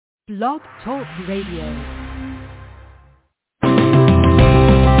Blog Talk Radio.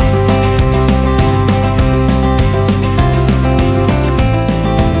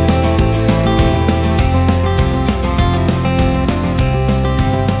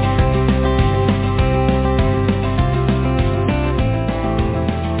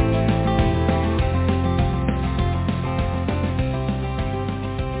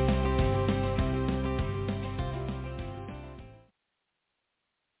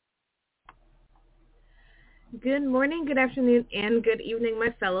 Good morning, good afternoon, and good evening,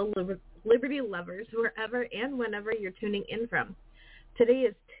 my fellow Liberty lovers, wherever and whenever you're tuning in from. Today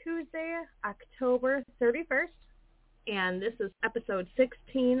is Tuesday, October 31st, and this is episode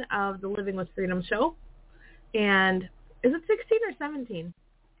 16 of the Living with Freedom show. And is it 16 or 17?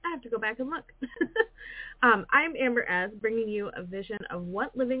 I have to go back and look. I'm Amber S., bringing you a vision of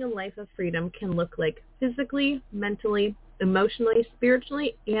what living a life of freedom can look like physically, mentally, emotionally,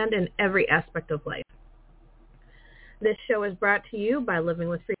 spiritually, and in every aspect of life. This show is brought to you by Living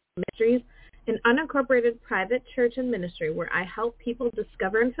with Freedom Ministries, an unincorporated private church and ministry where I help people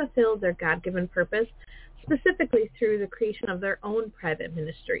discover and fulfill their God-given purpose, specifically through the creation of their own private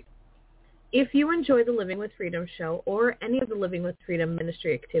ministry. If you enjoy the Living with Freedom show or any of the Living with Freedom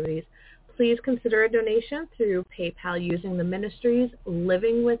ministry activities, please consider a donation through PayPal using the ministry's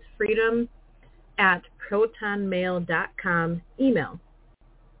Living with Freedom at protonmail.com email.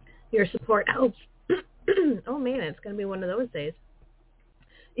 Your support helps. Oh man, it's going to be one of those days.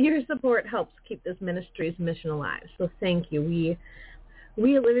 Your support helps keep this ministry's mission alive. So thank you.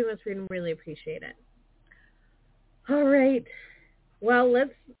 We at Living with Freedom really appreciate it. All right. Well,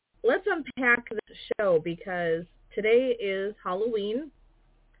 let's unpack this show because today is Halloween.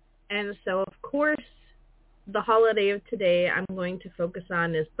 And so, of course, the holiday of today I'm going to focus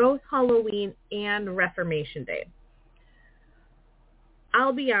on is both Halloween and Reformation Day.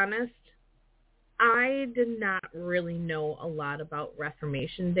 I'll be honest, I did not really know a lot about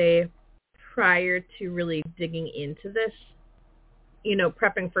Reformation Day prior to really digging into this,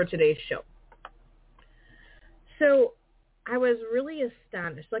 prepping for today's show. So I was really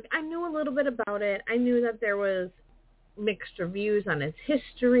astonished. I knew a little bit about it. I knew that there was mixed reviews on its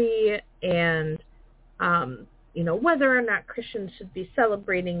history and, whether or not Christians should be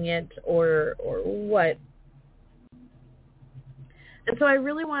celebrating it or what. And so I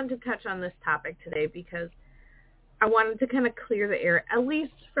really wanted to touch on this topic today because I wanted to kind of clear the air, at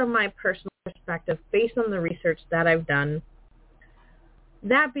least from my personal perspective, based on the research that I've done.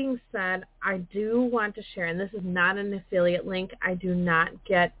 That being said, I do want to share, and this is not an affiliate link. I do not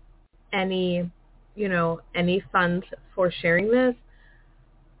get any funds for sharing this.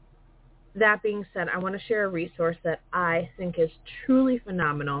 That being said, I want to share a resource that I think is truly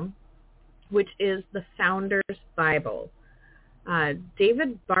phenomenal, which is the Founders Bible.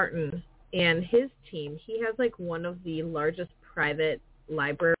 David Barton and his team, he has one of the largest private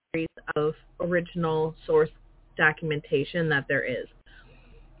libraries of original source documentation that there is.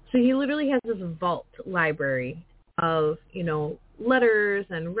 So he literally has this vault library of, letters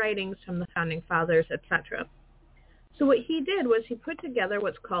and writings from the founding fathers, etc. So what he did was he put together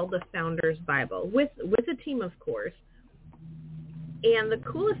what's called the Founders Bible with a team, of course. And the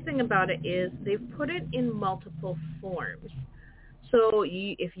coolest thing about it is they've put it in multiple forms. So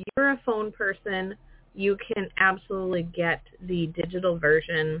if you're a phone person, you can absolutely get the digital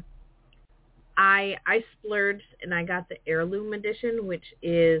version. I splurged and I got the heirloom edition, which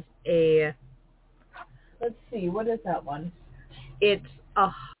is let's see, what is that one? It's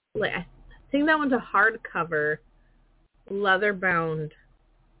I think that one's a hardcover, leather-bound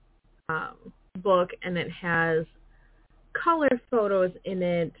book, and it has color photos in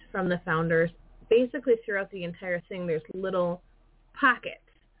it from the founders. Basically, throughout the entire thing, there's little pockets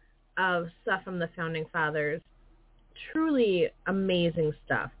of stuff from the founding fathers. Truly amazing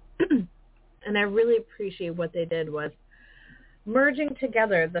stuff. And I really appreciate what they did was merging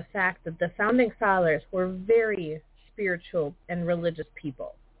together the fact that the founding fathers were very spiritual and religious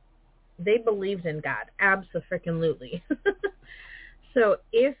people. They believed in God, abso-freaking-lutely. So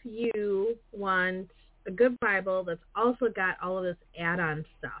if you want a good Bible that's also got all of this add-on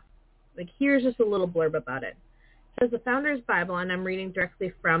stuff, here's just a little blurb about it. It says the Founders Bible, and I'm reading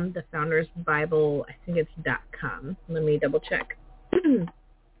directly from the Founders Bible, I think it's .com. Let me double check.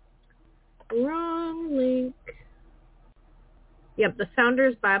 Wrong link. Yep, the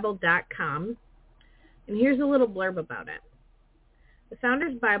foundersbible.com. And here's a little blurb about it. The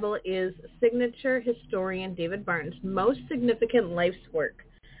Founders Bible is signature historian David Barton's most significant life's work.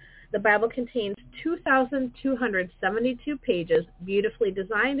 The Bible contains 2,272 pages, beautifully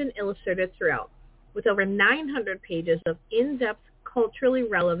designed and illustrated throughout, with over 900 pages of in-depth culturally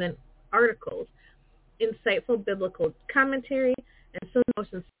relevant articles, insightful biblical commentary, and some of the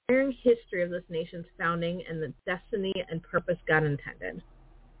most inspiring history of this nation's founding and the destiny and purpose God intended.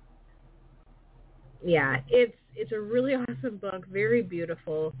 Yeah, it's a really awesome book, very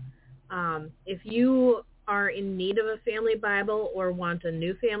beautiful. If you are in need of a family Bible or want a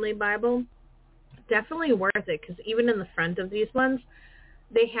new family Bible, definitely worth it, because even in the front of these ones,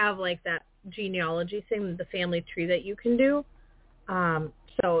 they have like that genealogy thing, the family tree that you can do.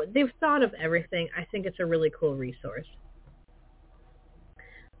 So they've thought of everything. I think it's a really cool resource.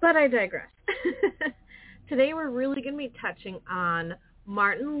 But I digress. Today we're really going to be touching on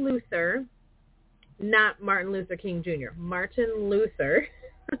Martin Luther, not Martin Luther King Jr., Martin Luther,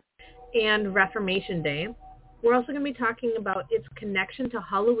 and Reformation Day. We're also going to be talking about its connection to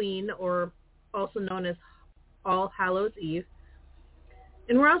Halloween, or also known as All Hallows Eve.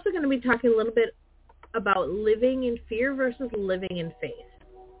 And we're also going to be talking a little bit about living in fear versus living in faith.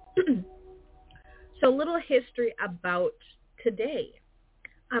 So a little history about today.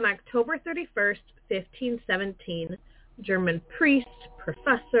 On October 31st, 1517, German priest,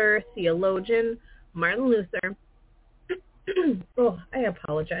 professor, theologian, Martin Luther, oh, I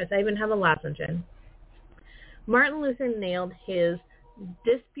apologize, I even have a lozenge in. Martin Luther nailed his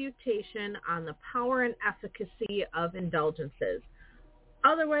Disputation on the Power and Efficacy of Indulgences,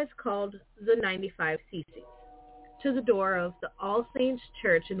 otherwise called the 95 Theses, to the door of the All Saints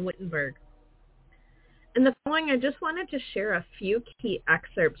Church in Wittenberg. In the following, I just wanted to share a few key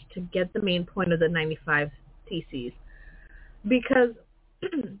excerpts to get the main point of the 95 Theses, because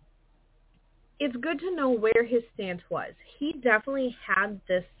it's good to know where his stance was. He definitely had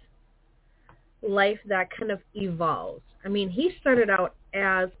this life that kind of evolves. I mean, he started out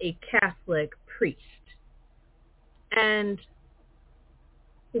as a Catholic priest, and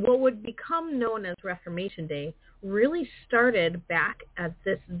what would become known as Reformation Day really started back at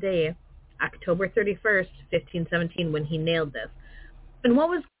this day, October 31st, 1517, when he nailed this. And what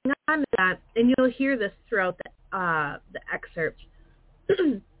was going on is that, and you'll hear this throughout the excerpts,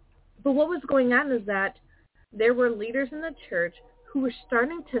 but what was going on is that there were leaders in the church who were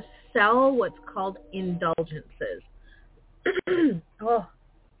starting to sell what's called indulgences. Oh,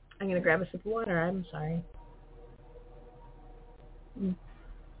 I'm going to grab a sip of water. I'm sorry.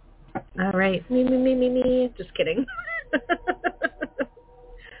 All right. Me. Just kidding.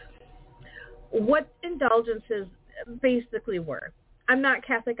 What indulgences basically were. I'm not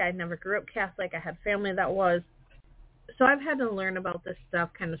Catholic. I never grew up Catholic. I had family that was. So I've had to learn about this stuff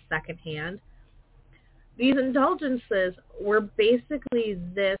kind of secondhand. These indulgences were basically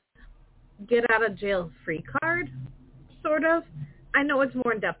this get out of jail free card, sort of. I know it's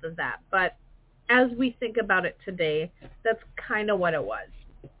more in depth of that, but as we think about it today, that's kind of what it was.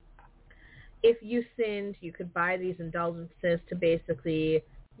 If you sinned, you could buy these indulgences to basically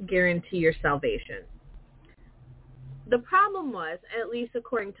guarantee your salvation. The problem was, at least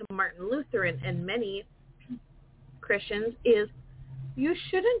according to Martin Luther and many Christians, is you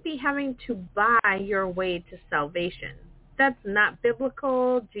shouldn't be having to buy your way to salvation. That's not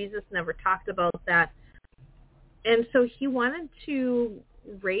biblical. Jesus never talked about that. And so he wanted to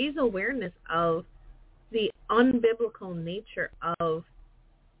raise awareness of the unbiblical nature of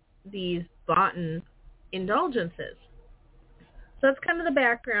these bought indulgences. So that's kind of the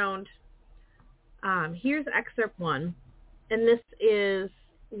background. Here's excerpt 1, and this is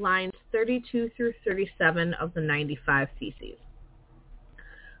lines 32 through 37 of the 95 Theses.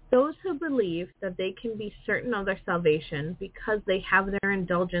 Those who believe that they can be certain of their salvation because they have their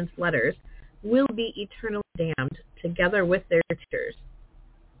indulgence letters will be eternally damned together with their teachers.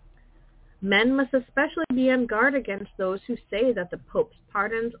 Men must especially be on guard against those who say that the Pope's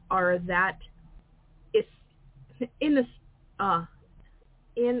pardons are that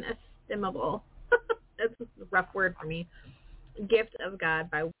inestimable, that's a rough word for me, gift of God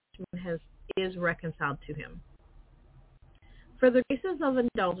by which man is reconciled to him. For the graces of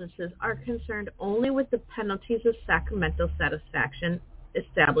indulgences are concerned only with the penalties of sacramental satisfaction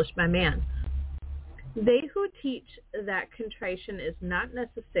established by man. They who teach that contrition is not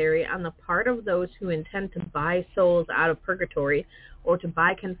necessary on the part of those who intend to buy souls out of purgatory or to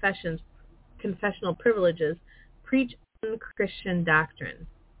buy confessional privileges preach unchristian doctrine.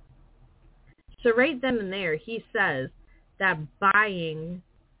 So right then and there, he says that buying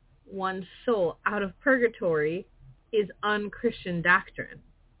one's soul out of purgatory is unchristian doctrine.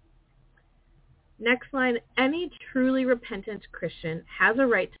 Next line, any truly repentant Christian has a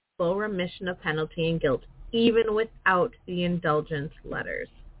right to full remission of penalty and guilt, even without the indulgence letters.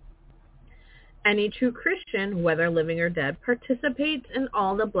 Any true Christian, whether living or dead, participates in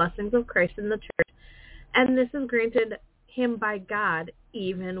all the blessings of Christ in the church, and this is granted him by God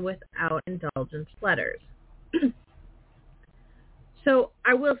even without indulgence letters. So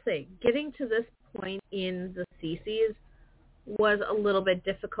I will say, getting to this point in the theses was a little bit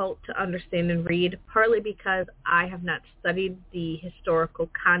difficult to understand and read, partly because I have not studied the historical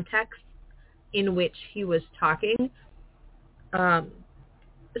context in which he was talking. I'm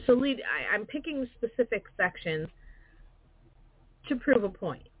picking specific sections to prove a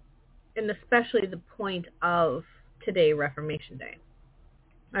point, and especially the point of today, Reformation Day.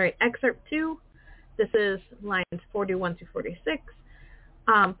 All right, excerpt 2. This is lines 41 through 46.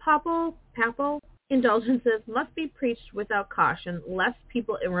 Papal indulgences must be preached without caution, lest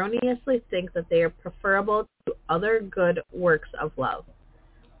people erroneously think that they are preferable to other good works of love.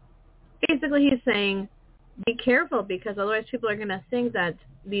 Basically, he's saying, be careful, because otherwise people are going to think that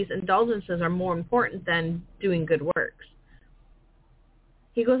these indulgences are more important than doing good works.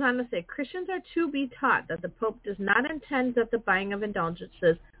 He goes on to say, Christians are to be taught that the Pope does not intend that the buying of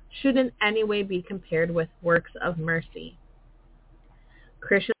indulgences should in any way be compared with works of mercy.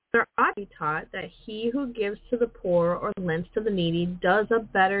 Christians are ought to be taught that he who gives to the poor or lends to the needy does a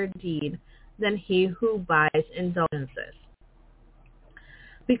better deed than he who buys indulgences.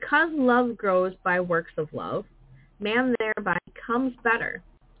 Because love grows by works of love, man thereby becomes better.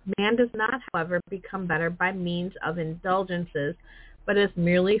 Man does not, however, become better by means of indulgences, but is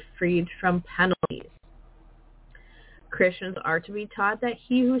merely freed from penalties. Christians are to be taught that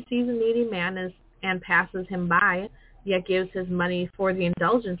he who sees a needy man and passes him by, yet gives his money for the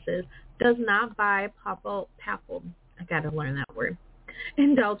indulgences, does not buy papal, I gotta learn that word,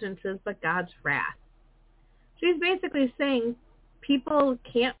 indulgences, but God's wrath. So he's basically saying people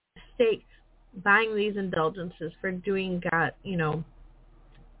can't mistake buying these indulgences for doing God,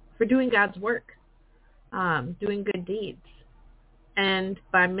 for doing God's work, doing good deeds. And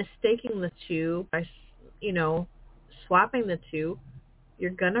by mistaking the two, by, swapping the two,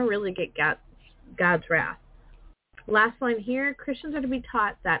 you're going to really get God's wrath. Last line here, Christians are to be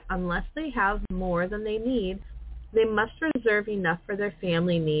taught that unless they have more than they need, they must reserve enough for their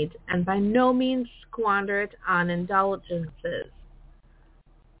family needs and by no means squander it on indulgences.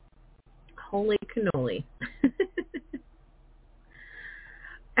 Holy cannoli.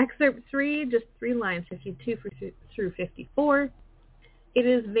 Excerpt 3, just 3 lines, 52 through 54. It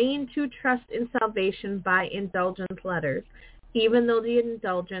is vain to trust in salvation by indulgence letters, even though the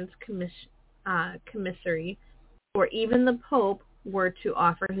indulgence commissary or even the Pope were to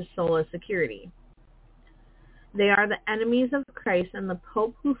offer his soul as security. They are the enemies of Christ and the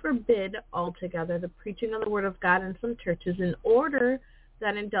Pope who forbid altogether the preaching of the Word of God in some churches in order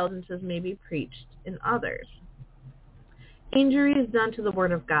that indulgences may be preached in others. Injury is done to the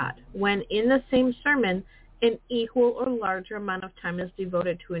Word of God when in the same sermon an equal or larger amount of time is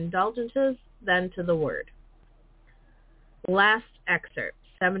devoted to indulgences than to the Word. Last excerpt,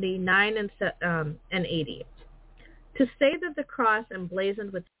 79 and 80. To say that the cross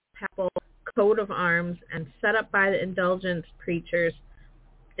emblazoned with the papal coat of arms and set up by the indulgence preachers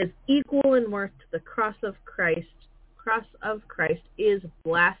is equal in worth to the cross of Christ is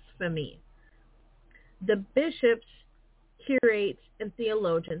blasphemy. The bishops, curates, and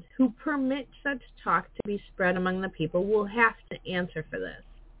theologians who permit such talk to be spread among the people will have to answer for this.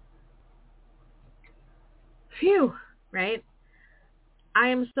 Phew, right? I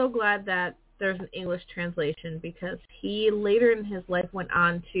am so glad that there's an English translation, because he later in his life went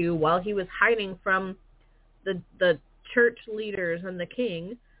on to, while he was hiding from the church leaders and the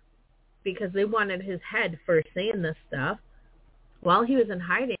king, because they wanted his head for saying this stuff, while he was in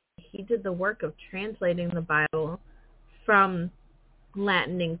hiding, he did the work of translating the Bible from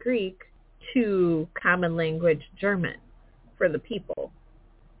Latin and Greek to common language German for the people.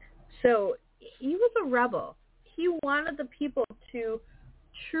 So he was a rebel. He wanted the people to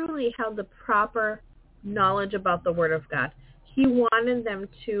truly have the proper knowledge about the Word of God. He wanted them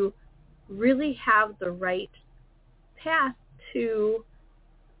to really have the right path to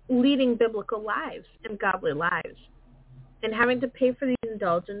leading biblical lives and godly lives. And having to pay for these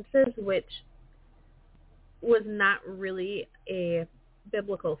indulgences, which was not really a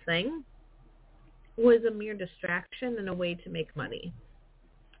biblical thing, was a mere distraction and a way to make money.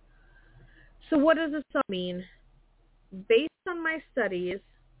 So what does this all mean? Based on my studies,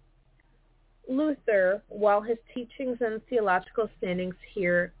 Luther, while his teachings and theological standings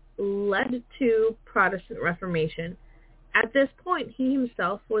here led to Protestant Reformation, at this point he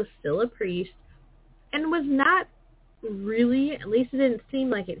himself was still a priest and was not really, at least it didn't seem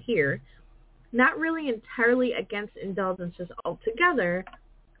like it here, not really entirely against indulgences altogether,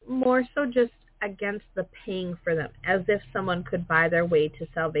 more so just against the paying for them, as if someone could buy their way to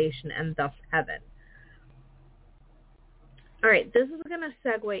salvation and thus heaven. All right, this is going to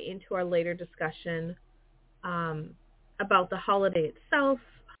segue into our later discussion about the holiday itself,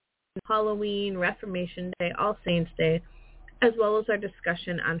 Halloween, Reformation Day, All Saints Day, as well as our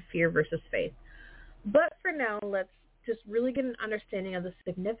discussion on fear versus faith. But for now, let's just really get an understanding of the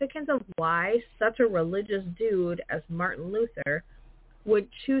significance of why such a religious dude as Martin Luther would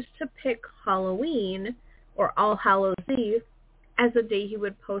choose to pick Halloween or All Hallows Eve as the day he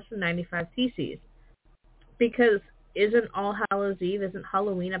would post the 95 Theses. Because isn't All Hallows Eve, isn't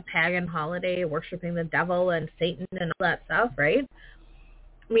Halloween a pagan holiday worshiping the devil and Satan and all that stuff, right?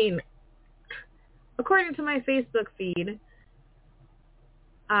 I mean, according to my Facebook feed,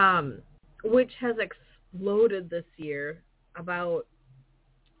 which has exploded this year about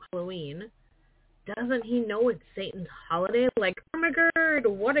Halloween, doesn't he know it's Satan's holiday? Like, oh my God,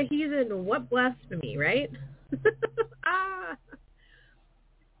 what a heathen, what blasphemy, right?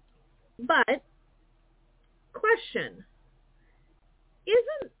 But, question,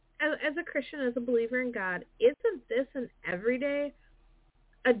 isn't, as a Christian, as a believer in God, isn't this an everyday,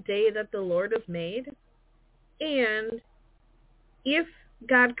 a day that the Lord has made? And if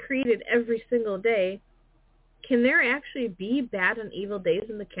God created every single day, can there actually be bad and evil days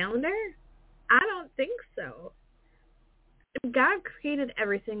in the calendar? I don't think so. God created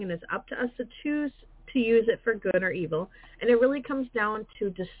everything, and it's up to us to choose to use it for good or evil. And it really comes down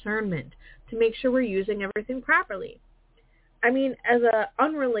to discernment to make sure we're using everything properly. I mean, as an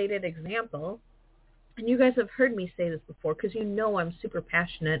unrelated example, and you guys have heard me say this before because you know I'm super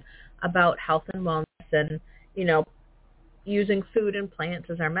passionate about health and wellness and, you know, using food and plants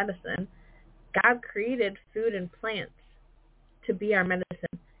as our medicine. God created food and plants to be our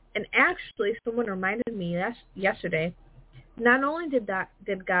medicine. And actually, someone reminded me yesterday, not only did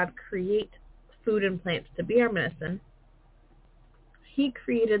God create food and plants to be our medicine, he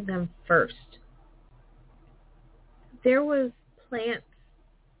created them first. There was plants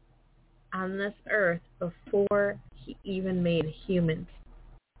on this earth before he even made humans.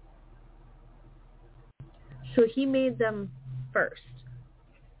 So he made them first.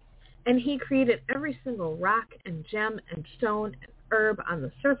 And he created every single rock and gem and stone and herb on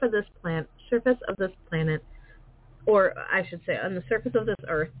the surface of this planet, or I should say on the surface of this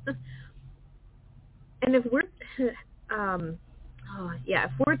earth. And if we're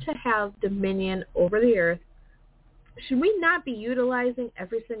if we're to have dominion over the earth, should we not be utilizing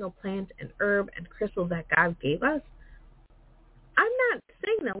every single plant and herb and crystal that God gave us? I'm not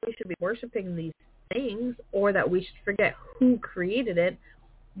saying that we should be worshiping these things or that we should forget who created it,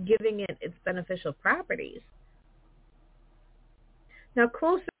 giving it its beneficial properties. Now,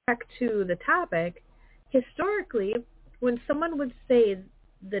 closer back to the topic, historically, when someone would say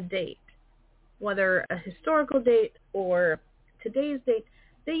the date, whether a historical date or today's date,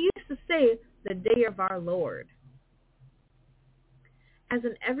 they used to say the day of our Lord as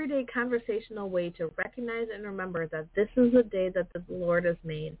an everyday conversational way to recognize and remember that this is the day that the Lord has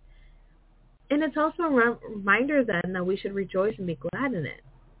made. And it's also a reminder then that we should rejoice and be glad in it.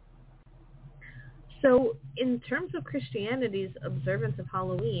 So in terms of Christianity's observance of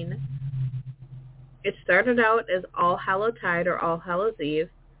Halloween, it started out as All Hallowtide or All Hallows Eve,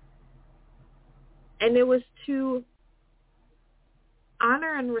 and it was to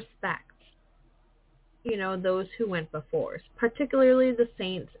honor and respect, you know, those who went before us, particularly the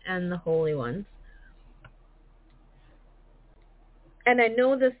saints and the holy ones. And I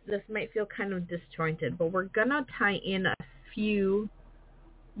know this might feel kind of disjointed, but we're going to tie in a few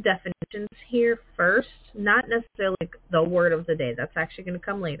definitions here first, not necessarily the word of the day. That's actually going to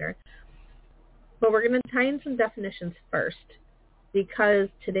come later. But we're going to tie in some definitions first because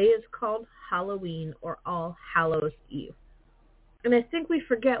today is called Halloween or All Hallows Eve. And I think we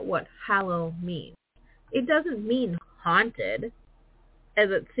forget what hallow means. It doesn't mean haunted, as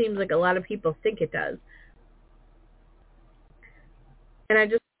it seems like a lot of people think it does. And I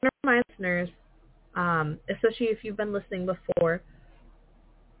just want to remind listeners, especially if you've been listening before,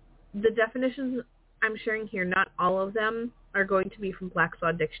 the definitions I'm sharing here, not all of them are going to be from Black's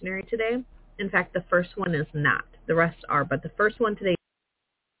Law Dictionary today. In fact, the first one is not. The rest are, but the first one today.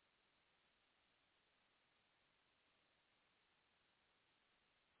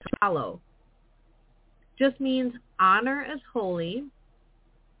 Hallow just means honor as holy,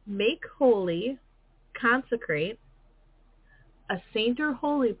 make holy, consecrate, a saint or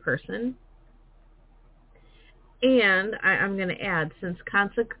holy person, and I'm going to add, since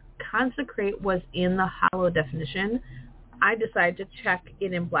consecrate was in the hallow definition, I decided to check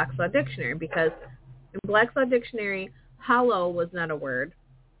it in Black's Law Dictionary because in Black's Law Dictionary, hallow was not a word,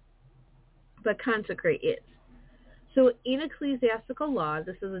 but consecrate is. So in ecclesiastical law,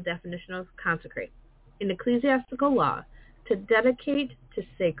 this is a definition of consecrate. In ecclesiastical law, to dedicate to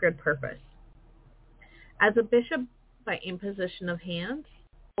sacred purpose. As a bishop by imposition of hands,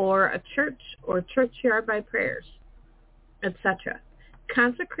 or a church or churchyard by prayers, etc.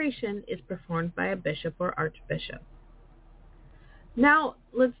 Consecration is performed by a bishop or archbishop. Now,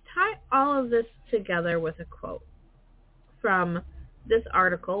 let's tie all of this together with a quote from this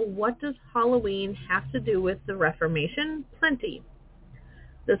article. What does Halloween have to do with the Reformation? Plenty.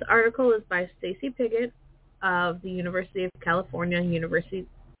 This article is by Stacy Piggott of the University of California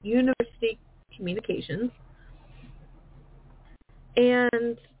University Communications.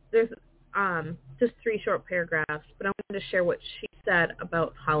 And there's just 3 short paragraphs, but I wanted to share what she said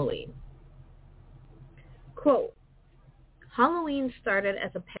about Halloween. Quote, Halloween started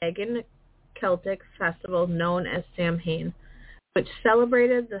as a pagan Celtic festival known as Samhain, which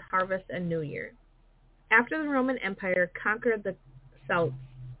celebrated the harvest and New Year. After the Roman Empire conquered the Celts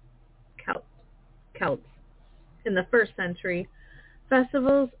in the 1st century,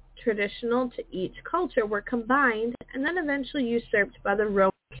 festivals traditional to each culture were combined and then eventually usurped by the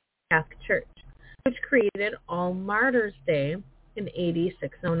Roman Catholic Church, which created All Martyrs' Day in AD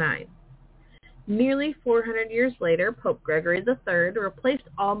 609. Nearly 400 years later, Pope Gregory III replaced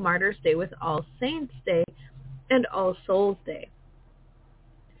All Martyrs' Day with All Saints' Day and All Souls' Day.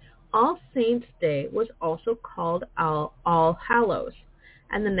 All Saints' Day was also called All Hallows,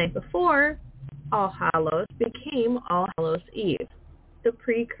 and the night before All Hallows became All Hallows' Eve, the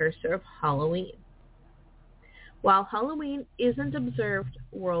precursor of Halloween. While Halloween isn't observed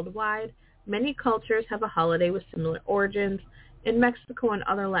worldwide, many cultures have a holiday with similar origins. In Mexico and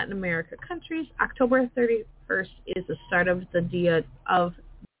other Latin America countries, October 31st is the start of the Dia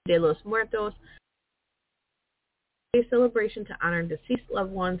de los Muertos, a celebration to honor deceased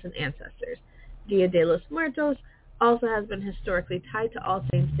loved ones and ancestors. Dia de los Muertos also has been historically tied to All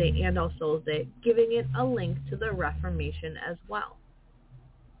Saints' Day and All Souls' Day, giving it a link to the Reformation as well.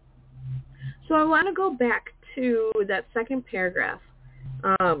 So I want to go back to that second paragraph.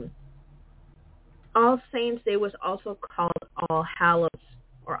 All Saints' Day was also called All Hallows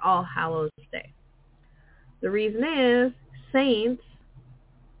or All Hallows' Day. The reason is saints,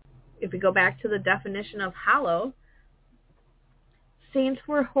 if we go back to the definition of hallow, saints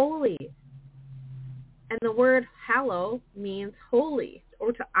were holy. And the word hallow means holy,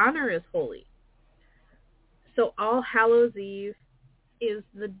 or to honor is holy. So All Hallows' Eve is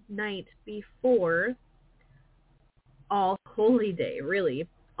the night before All Holy Day, really,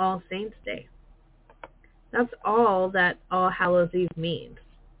 All Saints' Day. That's all that All Hallows' Eve means.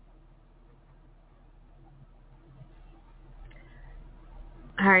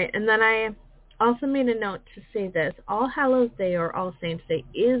 All right, and then I also made a note to say this. All Hallows' Day or All Saints' Day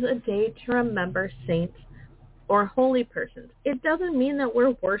is a day to remember saints or holy persons. It doesn't mean that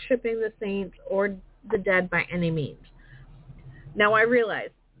we're worshiping the saints or the dead by any means. Now, I realize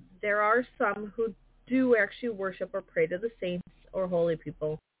there are some who do actually worship or pray to the saints or holy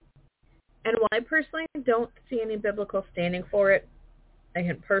people. And while I personally don't see any biblical standing for it,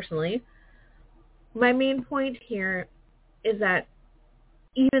 personally, my main point here is that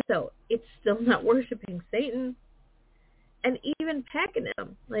even though it's still not worshiping Satan, and even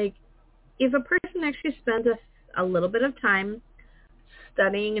paganism, like if a person actually spends a little bit of time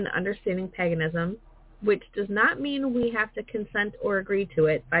studying and understanding paganism, which does not mean we have to consent or agree to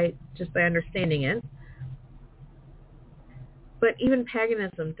it by understanding it, but even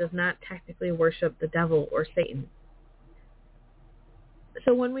paganism does not technically worship the devil or Satan.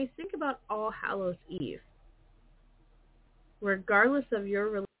 So when we think about All Hallows' Eve, regardless of your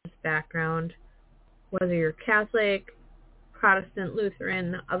religious background, whether you're Catholic, Protestant,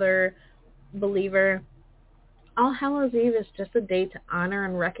 Lutheran, other believer, All Hallows' Eve is just a day to honor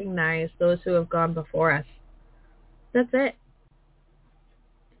and recognize those who have gone before us. That's it.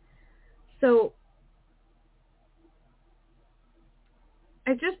 So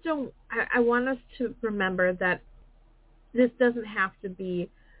I want us to remember that this doesn't have to be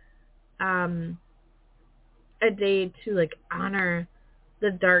a day to honor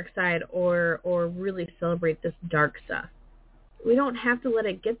the dark side or really celebrate this dark stuff. We don't have to let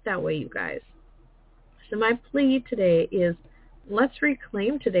it get that way, you guys. So my plea today is, let's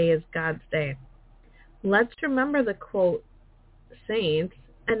reclaim today as God's day. Let's remember the quote, saints,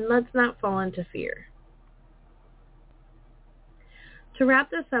 and let's not fall into fear. To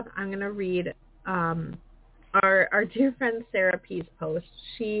wrap this up, I'm going to read our dear friend Sarah P's post.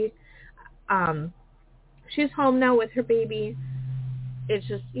 She's home now with her baby. It's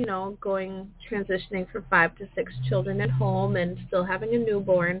just, transitioning from 5 to 6 children at home and still having a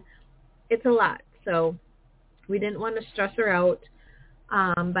newborn. It's a lot. So we didn't want to stress her out.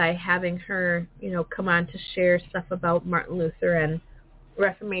 by having her, come on to share stuff about Martin Luther and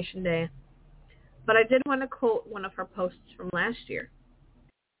Reformation Day. But I did want to quote one of her posts from last year.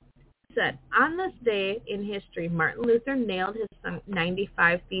 It said, "On this day in history, Martin Luther nailed his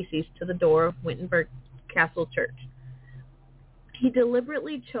 95 Theses to the door of Wittenberg Castle Church. He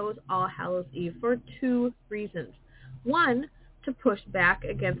deliberately chose All Hallows Eve for two reasons. One, to push back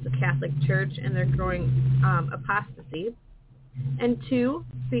against the Catholic Church and their growing apostasy. And two,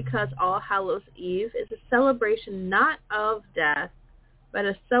 because All Hallows Eve is a celebration not of death, but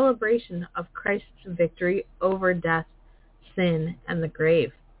a celebration of Christ's victory over death, sin, and the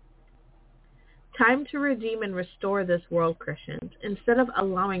grave. Time to redeem and restore this world, Christians. Instead of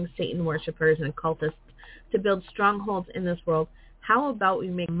allowing Satan worshippers and cultists to build strongholds in this world, how about we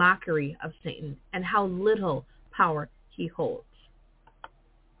make mockery of Satan and how little power he holds?"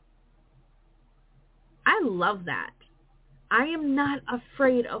 I love that. I am not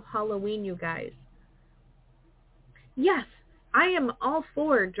afraid of Halloween, you guys. Yes, I am all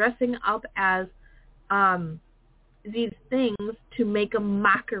for dressing up as these things to make a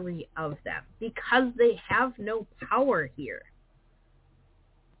mockery of them because they have no power here.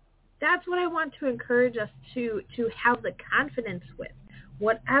 That's what I want to encourage us to have the confidence with.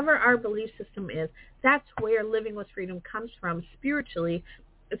 Whatever our belief system is, that's where living with freedom comes from spiritually,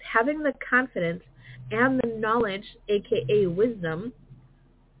 is having the confidence and the knowledge, aka wisdom,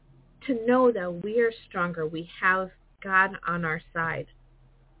 to know that we are stronger. We have God on our side.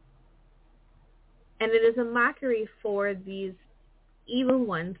 And it is a mockery for these evil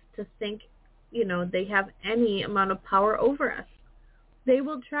ones to think, they have any amount of power over us. They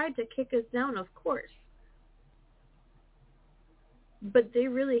will try to kick us down, of course. But they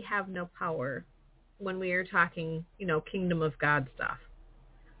really have no power when we are talking, kingdom of God stuff.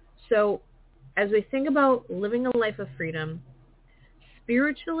 So as we think about living a life of freedom,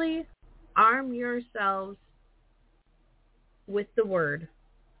 spiritually, arm yourselves with the word,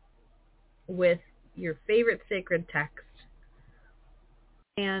 with your favorite sacred text,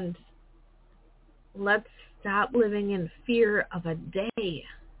 and let's stop living in fear of a day.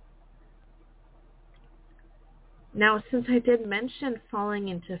 Now, since I did mention falling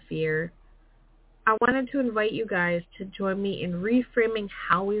into fear, I wanted to invite you guys to join me in reframing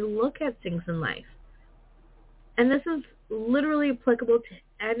how we look at things in life. And this is literally applicable to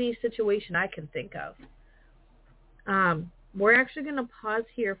any situation I can think of. We're actually going to pause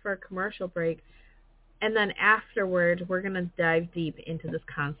here for a commercial break, and then afterward, we're going to dive deep into this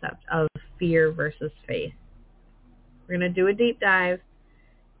concept of fear versus faith. We're going to do a deep dive,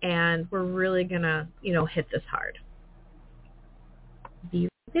 and we're really going to, hit this hard. Be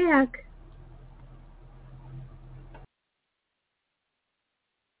right back.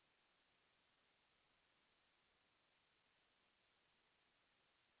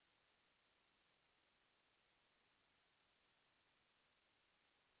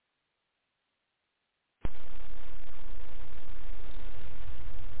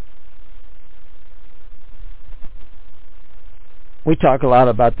 We talk a lot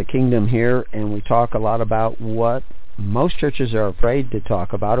about the kingdom here, and we talk a lot about what most churches are afraid to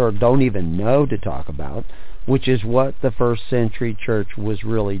talk about or don't even know to talk about, which is what the first century church was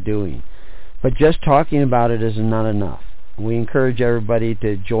really doing. But just talking about it is not enough. We encourage everybody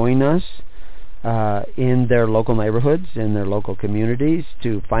to join us in their local neighborhoods, in their local communities,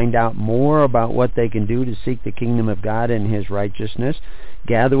 to find out more about what they can do to seek the kingdom of God and His righteousness.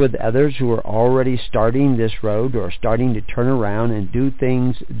 Gather with others who are already starting this road or starting to turn around and do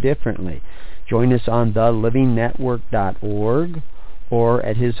things differently. Join us on thelivingnetwork.org or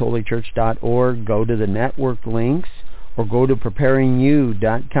at hisholychurch.org. Go to the network links or go to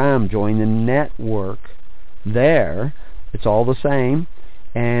preparingyou.com. Join the network there. It's all the same.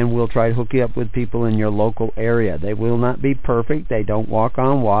 And we'll try to hook you up with people in your local area. They will not be perfect. They don't walk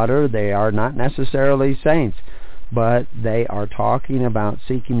on water. They are not necessarily saints. But they are talking about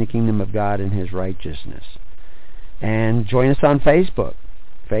seeking the kingdom of God and His righteousness. And join us on Facebook.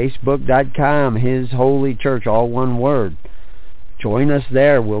 Facebook.com, His Holy Church, all one word. Join us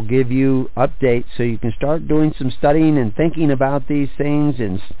there. We'll give you updates so you can start doing some studying and thinking about these things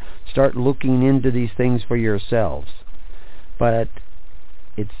and start looking into these things for yourselves. But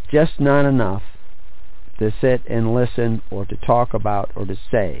it's just not enough to sit and listen or to talk about or to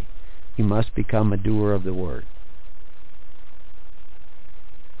say. You must become a doer of the word.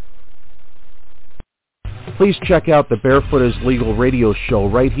 Please check out the Barefoot is Legal radio show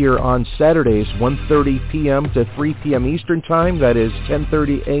right here on Saturdays, 1:30 p.m. to 3 p.m. Eastern Time. That is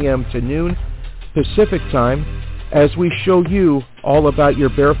 10:30 a.m. to noon Pacific Time, as we show you all about your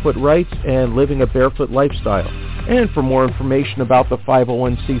barefoot rights and living a barefoot lifestyle. And for more information about the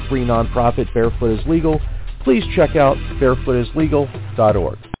 501c3 nonprofit Barefoot is Legal, please check out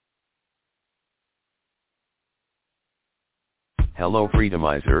barefootislegal.org. Hello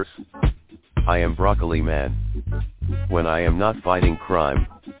Freedomizers. I am Broccoli Man. When I am not fighting crime,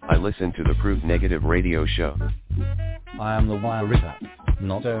 I listen to the Proof Negative radio show. I am the Wirita.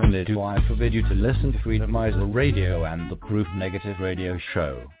 Not only do I forbid you to listen to Freedomizer Radio and the Proof Negative radio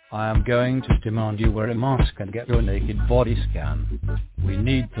show, I am going to demand you wear a mask and get your naked body scan. We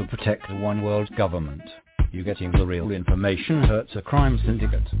need to protect the one world government. You getting the real information hurts a crime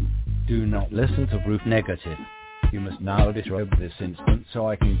syndicate. Do not listen to Proof Negative. You must now disrobe this instant so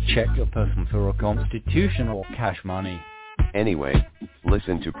I can check your person for a constitution or cash money. Anyway,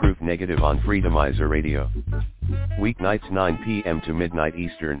 listen to Proof Negative on Freedomizer Radio. Weeknights 9 p.m. to midnight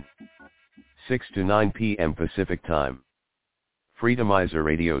Eastern. 6 to 9 p.m. Pacific Time.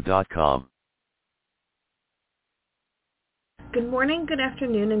 Freedomizerradio.com. Good morning, good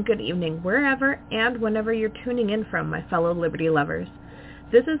afternoon, and good evening, wherever and whenever you're tuning in from, my fellow Liberty lovers.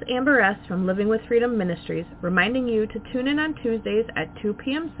 This is Amber S. from Living with Freedom Ministries, reminding you to tune in on Tuesdays at 2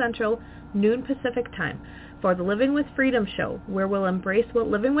 p.m. Central, noon Pacific Time, for the Living with Freedom show, where we'll embrace what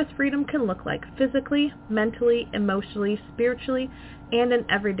living with freedom can look like physically, mentally, emotionally, spiritually, and in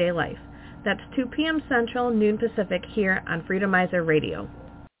everyday life. That's 2 p.m. Central, noon Pacific, here on Freedomizer Radio.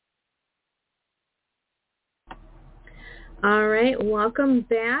 All right, welcome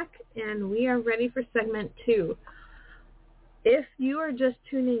back, and we are ready for segment 2. If you are just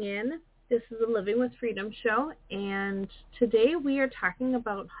tuning in, this is the Living with Freedom show, and today we are talking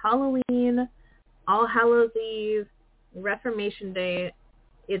about Halloween, All Hallows Eve, Reformation Day,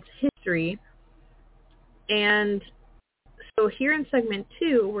 its history. And so here in segment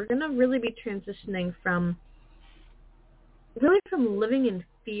 2, we're going to really be transitioning from living in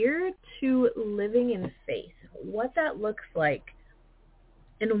fear to living in faith, what that looks like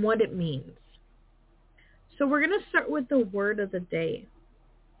and what it means. So we're going to start with the word of the day.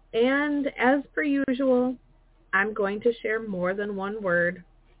 And as per usual, I'm going to share more than one word.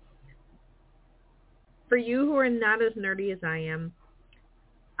 For you who are not as nerdy as I am,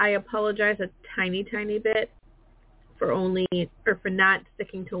 I apologize a tiny, tiny bit for not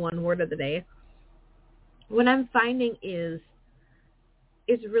sticking to one word of the day. What I'm finding is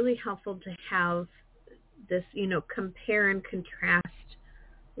it's really helpful to have this, compare and contrast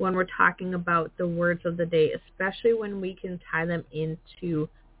when we're talking about the words of the day, especially when we can tie them into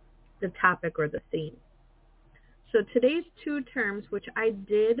the topic or the theme. So today's 2 terms, which I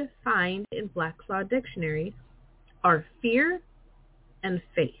did find in Black's Law Dictionary, are fear and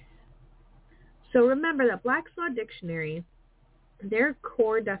faith. So remember that Black's Law Dictionary, their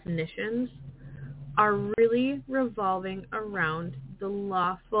core definitions are really revolving around the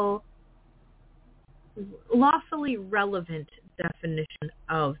lawfully relevant definition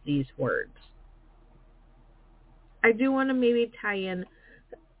of these words. I do want to maybe tie in,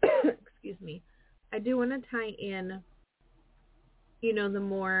 I do want to tie in, the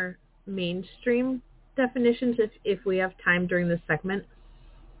more mainstream definitions if we have time during this segment.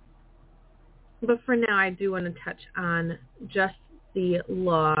 But for now, I do want to touch on just the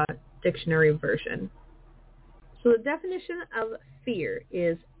Law Dictionary version. So the definition of fear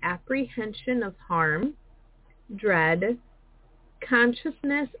is apprehension of harm, dread,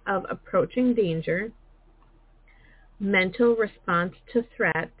 consciousness of approaching danger, mental response to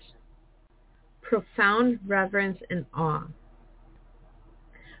threat, profound reverence and awe.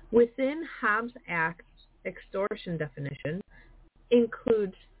 Within Hobbs Act's extortion definition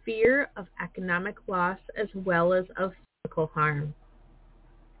includes fear of economic loss as well as of physical harm.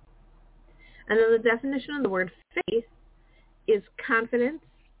 And then the definition of the word faith is confidence,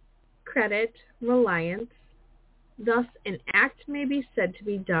 credit, reliance. Thus, an act may be said to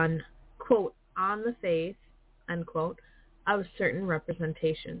be done, quote, on the faith, unquote, of certain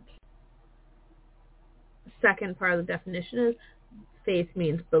representations. The second part of the definition is faith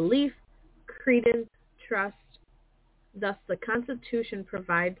means belief, credence, trust. Thus, the Constitution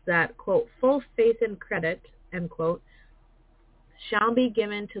provides that, quote, full faith and credit, end quote, shall be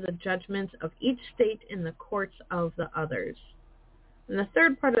given to the judgments of each state in the courts of the others. And the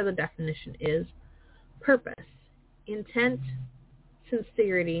third part of the definition is purpose, intent,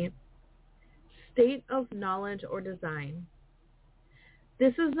 sincerity, state of knowledge or design.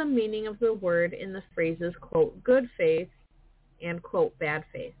 This is the meaning of the word in the phrases, quote, good faith and, quote, bad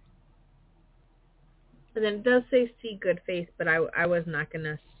faith. And then it does say see good faith, but I was not going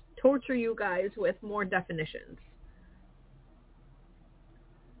to torture you guys with more definitions.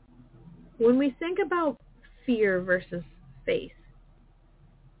 When we think about fear versus faith,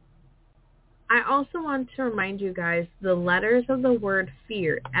 I also want to remind you guys the letters of the word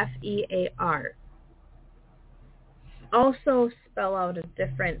fear, F-E-A-R, also spell out a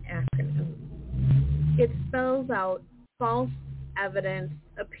different acronym. It spells out false evidence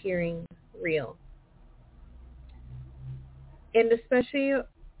appearing real. And especially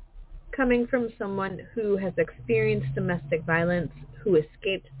coming from someone who has experienced domestic violence, who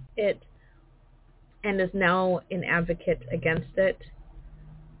escaped it, and is now an advocate against it,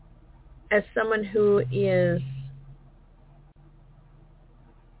 as someone who is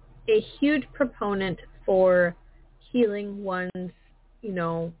a huge proponent for healing one's,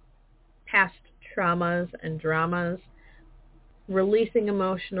 past traumas and dramas, releasing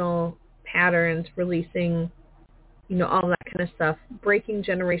emotional patterns, releasing, all that kind of stuff, breaking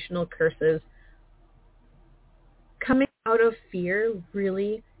generational curses. Coming out of fear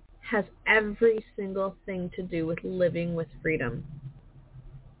really has every single thing to do with living with freedom.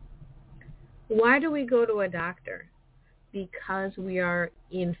 Why do we go to a doctor? Because we are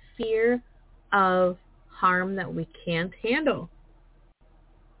in fear of harm that we can't handle.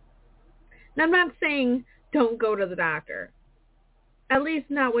 Now, I'm not saying don't go to the doctor, at least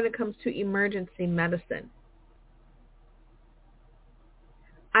not when it comes to emergency medicine.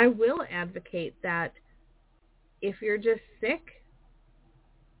 I will advocate that if you're just sick,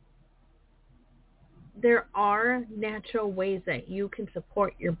 there are natural ways that you can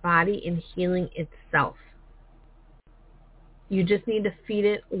support your body in healing itself. You just need to feed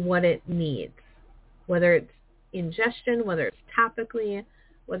it what it needs, whether it's ingestion, whether it's topically,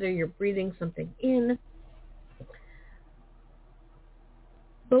 whether you're breathing something in.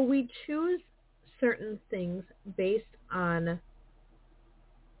 But we choose certain things based on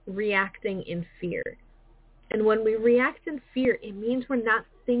reacting in fear. And when we react in fear, it means we're not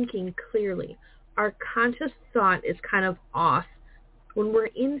thinking clearly. Our conscious thought is kind of off. When we're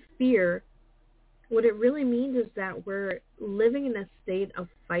in fear, what it really means is that we're living in a state of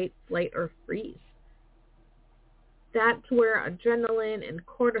fight, flight, or freeze. That's where adrenaline and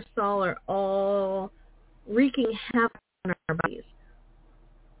cortisol are all wreaking havoc on our bodies.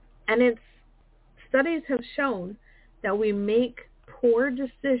 And studies have shown that we make poor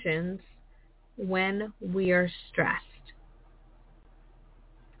decisions when we are stressed.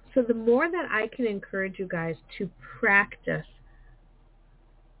 So the more that I can encourage you guys to practice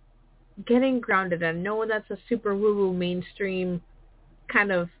getting grounded, I know that's a super woo-woo mainstream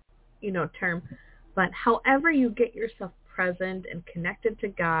kind of, term, but however you get yourself present and connected to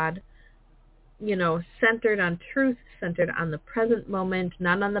God, centered on truth, centered on the present moment,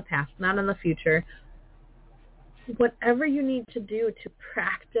 not on the past, not on the future, whatever you need to do to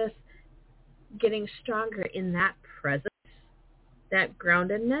practice getting stronger in that presence, that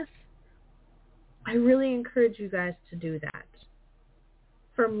groundedness, I really encourage you guys to do that.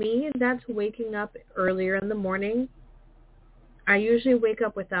 For me, that's waking up earlier in the morning. I usually wake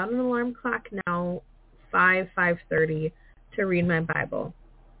up without an alarm clock now, 5:30, to read my Bible.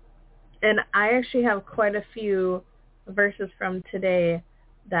 And I actually have quite a few verses from today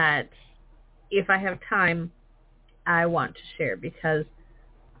that, if I have time, I want to share because,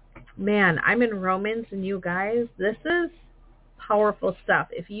 man, I'm in Romans, and you guys, this is powerful stuff.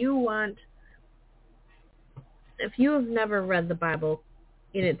 If you have never read the Bible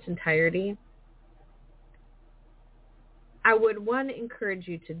in its entirety, I would, encourage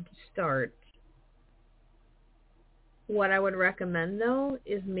you to start. What I would recommend, though,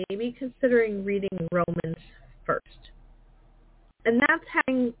 is maybe considering reading Romans first. And that's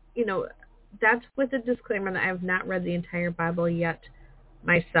having, that's with a disclaimer that I have not read the entire Bible yet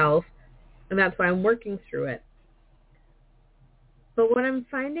myself, and that's why I'm working through it. But what I'm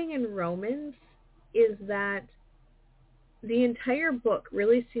finding in Romans is that the entire book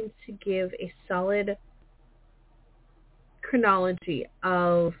really seems to give a solid chronology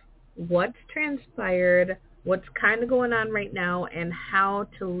of what's transpired, what's kind of going on right now, and how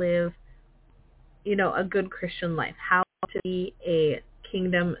to live, a good Christian life, how to be a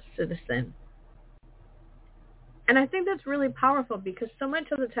kingdom citizen. And I think that's really powerful because so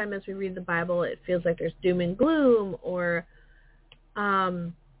much of the time as we read the Bible, it feels like there's doom and gloom or,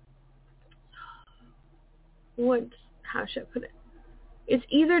 how should I put it? It's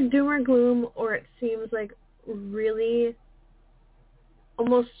either doom or gloom, or it seems like really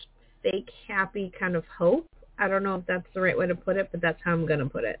almost fake happy kind of hope. I don't know if that's the right way to put it, but that's how I'm going to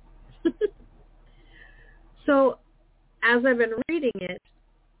put it. So as I've been reading it,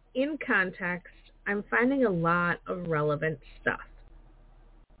 in context, I'm finding a lot of relevant stuff.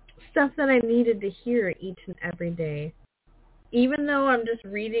 Stuff that I needed to hear each and every day. Even though I'm just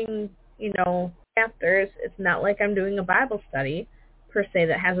reading, chapters, it's not like I'm doing a Bible study. per se,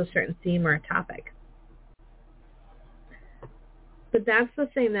 that has a certain theme or a topic. But that's the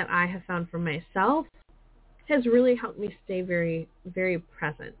thing that I have found for myself has really helped me stay very, very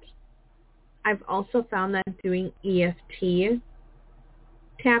present. I've also found that doing EFT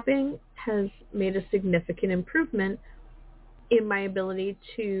tapping has made a significant improvement in my ability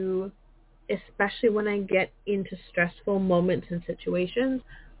to, especially when I get into stressful moments and situations,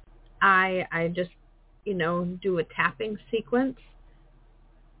 I just, do a tapping sequence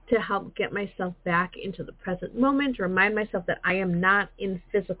to help get myself back into the present moment, remind myself that I am not in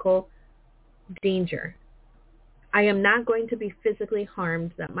physical danger. I am not going to be physically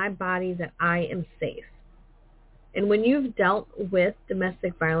harmed, that I am safe. And when you've dealt with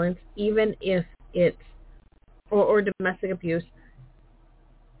domestic violence, even if it's, or domestic abuse,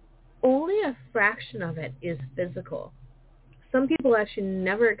 only a fraction of it is physical. Some people actually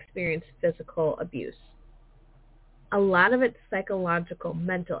never experience physical abuse. A lot of it's psychological,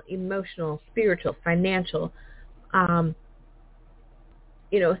 mental, emotional, spiritual, financial,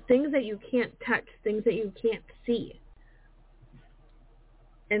 things that you can't touch, things that you can't see.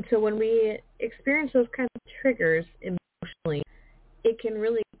 And so when we experience those kinds of triggers emotionally, it can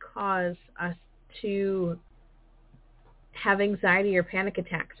really cause us to have anxiety or panic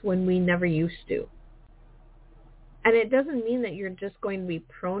attacks when we never used to. And it doesn't mean that you're just going to be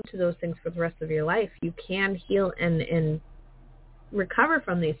prone to those things for the rest of your life. You can heal and recover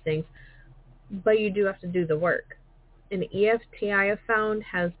from these things, but you do have to do the work. And EFT, I have found,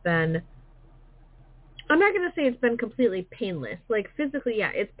 has been, I'm not going to say it's been completely painless. Like physically, yeah,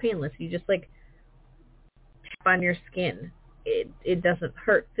 it's painless. You just tap on your skin. It doesn't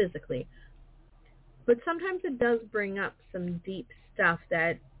hurt physically. But sometimes it does bring up some deep stuff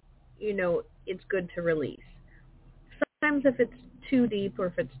that, it's good to release. Sometimes if it's too deep or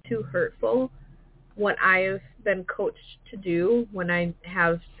if it's too hurtful, what I've been coached to do when I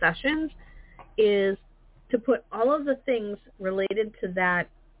have sessions is to put all of the things related to that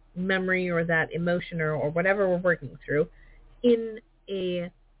memory or that emotion or whatever we're working through in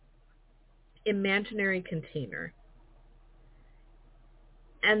a imaginary container.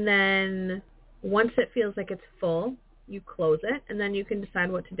 And then once it feels like it's full, you close it, and then you can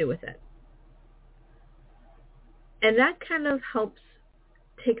decide what to do with it. And that kind of helps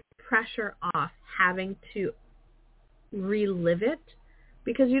take the pressure off having to relive it,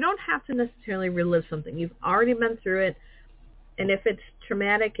 because you don't have to necessarily relive something. You've already been through it, and if it's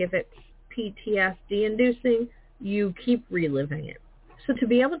traumatic, if it's PTSD inducing, you keep reliving it. So to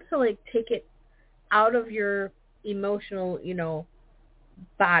be able to take it out of your emotional,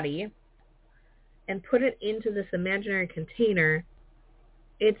 body and put it into this imaginary container,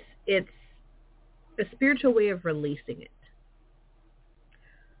 it's a spiritual way of releasing it,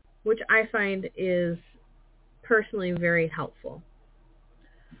 which I find is personally very helpful.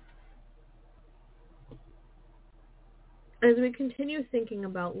 As we continue thinking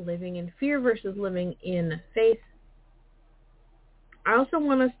about living in fear versus living in faith, I also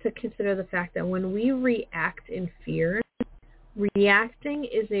want us to consider the fact that when we react in fear, reacting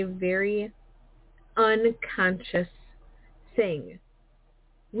is a very unconscious thing.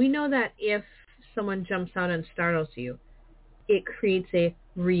 We know that if someone jumps out and startles you, it creates a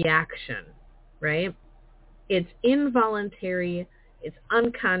reaction, right? It's involuntary, it's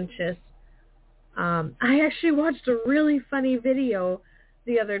unconscious. I actually watched a really funny video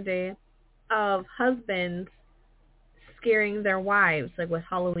the other day of husbands scaring their wives, with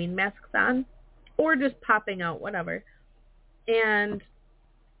Halloween masks on, or just popping out, whatever. And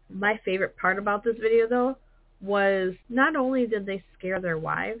my favorite part about this video, though, was not only did they scare their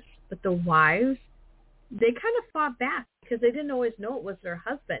wives, but the wives, they kind of fought back because they didn't always know it was their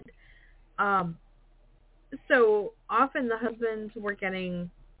husband. So often the husbands were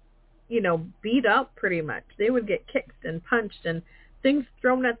getting, beat up pretty much. They would get kicked and punched and things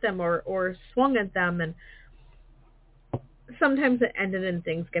thrown at them or swung at them. And sometimes it ended in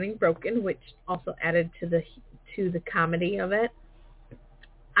things getting broken, which also added to the comedy of it.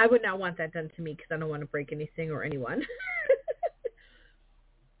 I would not want that done to me because I don't want to break anything or anyone.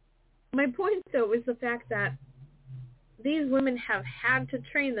 My point, though, is the fact that these women have had to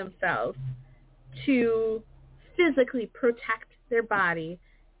train themselves to physically protect their body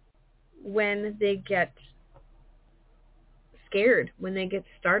when they get scared, when they get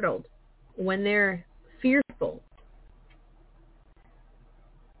startled, when they're fearful.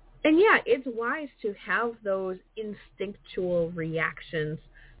 And yeah, it's wise to have those instinctual reactions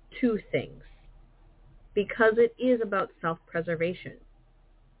to things because it is about self-preservation.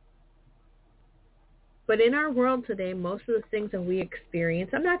 But in our world today, most of the things that we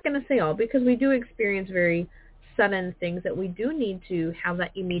experience, I'm not going to say all because we do experience very sudden things that we do need to have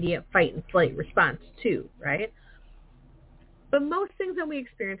that immediate fight and flight response to, right? But most things that we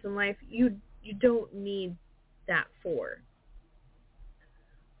experience in life, you don't need that for.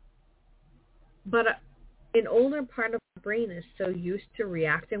 But an older part of our brain is so used to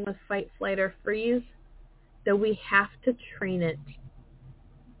reacting with fight, flight, or freeze that we have to train it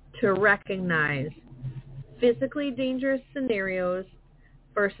to recognize physically dangerous scenarios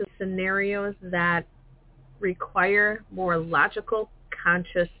versus scenarios that require more logical,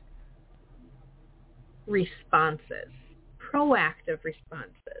 conscious responses, proactive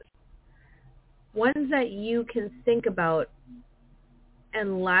responses, ones that you can think about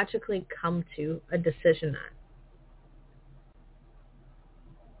and logically come to a decision on.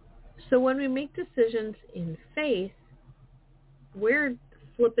 So when we make decisions in faith, we're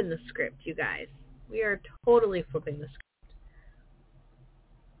flipping the script, you guys. We are totally flipping the script.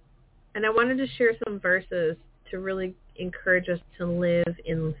 And I wanted to share some verses to really encourage us to live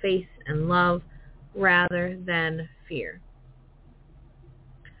in faith and love rather than fear.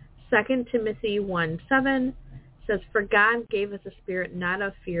 2 Timothy 1:7 says, "For God gave us a spirit not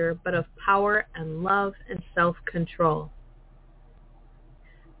of fear, but of power and love and self-control."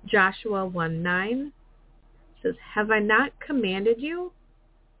 Joshua 1:9 says, "Have I not commanded you?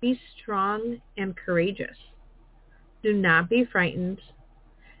 Be strong and courageous. Do not be frightened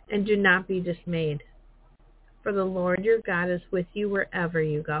and do not be dismayed. For the Lord your God is with you wherever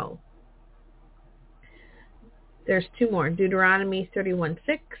you go." There's two more. Deuteronomy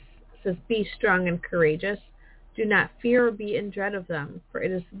 31:6 says, "Be strong and courageous. Do not fear or be in dread of them, for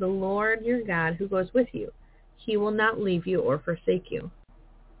it is the Lord your God who goes with you. He will not leave you or forsake you."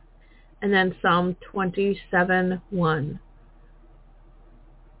 And then Psalm 27:1.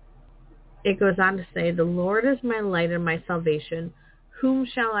 It goes on to say, "The Lord is my light and my salvation. Whom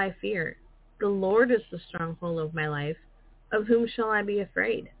shall I fear? The Lord is the stronghold of my life. Of whom shall I be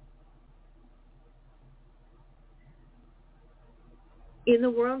afraid?" In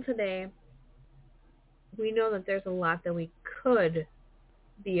the world today, we know that there's a lot that we could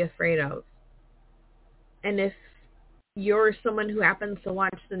be afraid of. And if you're someone who happens to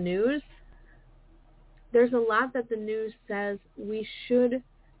watch the news, there's a lot that the news says we should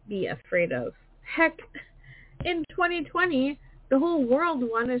be afraid of. Heck, in 2020, the whole world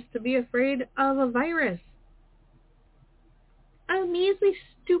wanted us to be afraid of a virus. A measly,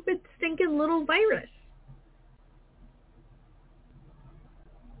 stupid, stinking little virus.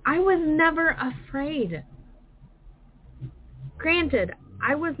 I was never afraid. Granted,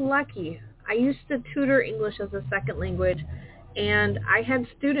 I was lucky. I used to tutor English as a second language, and I had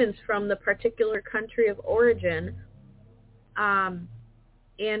students from the particular country of origin,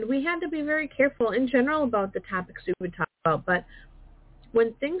 and we had to be very careful in general about the topics we would talk about. But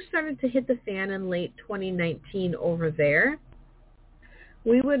when things started to hit the fan in late 2019 over there,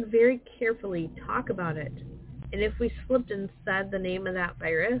 we would very carefully talk about it. And if we slipped and said the name of that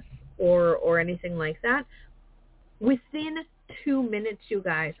virus or anything like that, within 2 minutes, you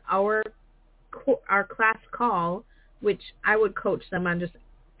guys, our class call, which I would coach them on just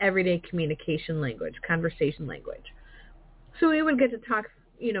everyday communication language, conversation language. So we would get to talk,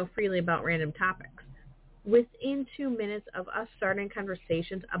 freely about random topics. Within 2 minutes of us starting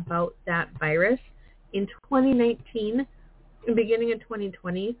conversations about that virus in 2019, beginning of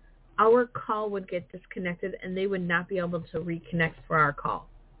 2020, our call would get disconnected and they would not be able to reconnect for our call.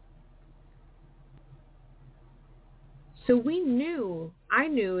 So I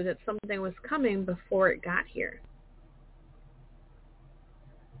knew that something was coming before it got here.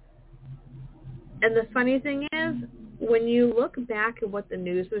 And the funny thing is, when you look back at what the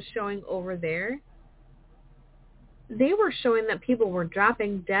news was showing over there, they were showing that people were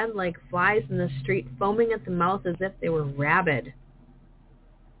dropping dead like flies in the street, foaming at the mouth as if they were rabid.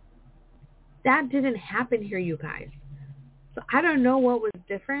 That didn't happen here, you guys. So I don't know what was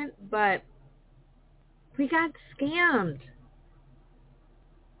different, but we got scammed.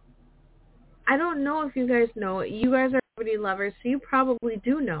 I don't know if you guys know. You guys are liberty lovers, so you probably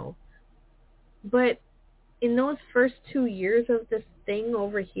do know. But in those first 2 years of this thing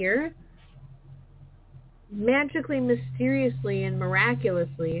over here, magically, mysteriously, and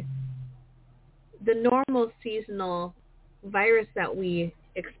miraculously, the normal seasonal virus that we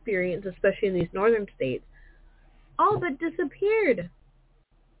experience, especially in these northern states, all but disappeared.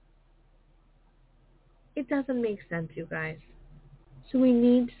 It doesn't make sense, you guys. So we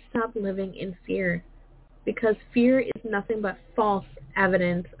need to stop living in fear, because fear is nothing but false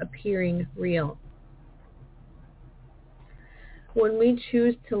evidence appearing real. When we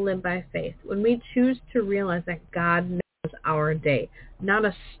choose to live by faith, when we choose to realize that God knows our day, not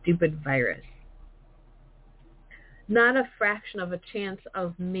a stupid virus, not a fraction of a chance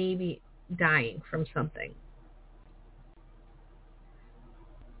of maybe dying from something,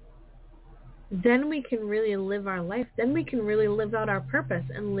 then we can really live our life. Then we can really live out our purpose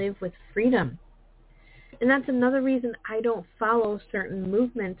and live with freedom. And that's another reason I don't follow certain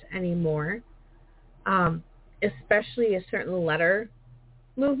movements anymore, especially a certain letter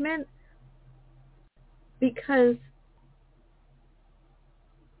movement, because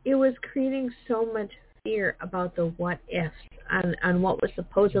it was creating so much fear about the what ifs on what was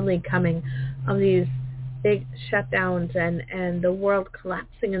supposedly coming, of these big shutdowns and the world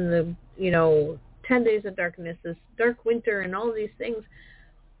collapsing in the 10 days of darkness, this dark winter, and all these things.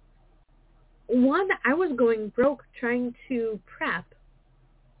 One, I was going broke trying to prep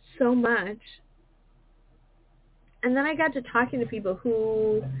so much. And then I got to talking to people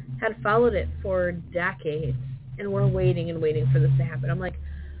who had followed it for decades and were waiting and waiting for this to happen. I'm like,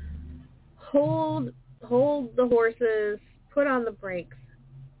 hold the horses, put on the brakes.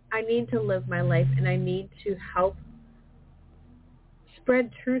 I need to live my life, and I need to help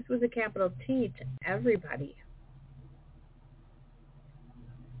spread truth with a capital T to everybody.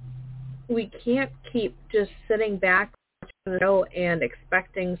 We can't keep just sitting back watching the show and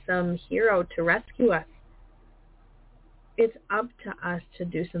expecting some hero to rescue us. It's up to us to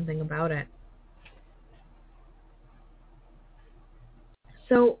do something about it.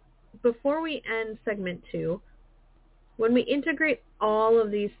 So before we end segment 2, when we integrate all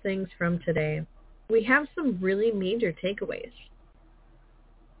of these things from today, we have some really major takeaways.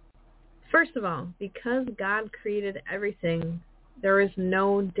 First of all, because God created everything, there is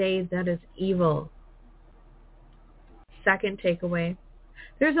no day that is evil. Second takeaway.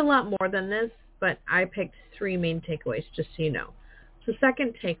 There's a lot more than this, but I picked 3 main takeaways, just so you know. So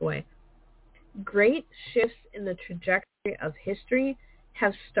second takeaway. Great shifts in the trajectory of history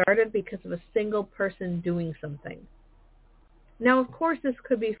have started because of a single person doing something. Now, of course, this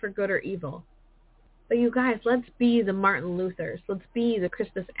could be for good or evil. But you guys, let's be the Martin Luthers. Let's be the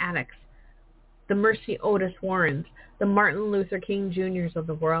Crispus Attucks, the Mercy Otis Warrens, the Martin Luther King Jr.'s of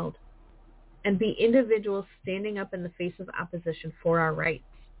the world, and be individuals standing up in the face of opposition for our rights,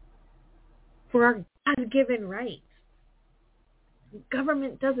 for our God-given rights.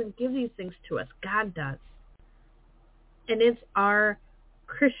 Government doesn't give these things to us. God does. And it's our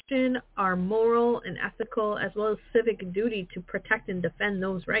Christian, our moral and ethical, as well as civic duty to protect and defend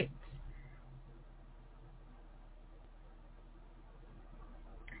those rights.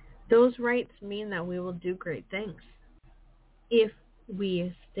 Those rights mean that we will do great things if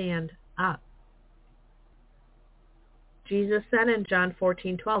we stand up. Jesus said in John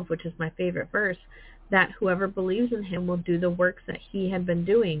 14:12, which is my favorite verse, that whoever believes in him will do the works that he had been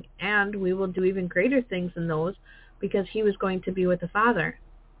doing, and we will do even greater things than those because he was going to be with the Father.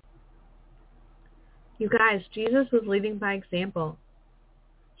 You guys, Jesus was leading by example.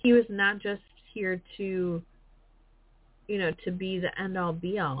 He was not just here to be the end-all,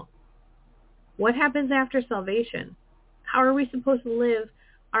 be-all. What happens after salvation? How are we supposed to live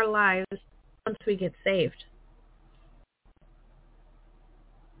our lives once we get saved?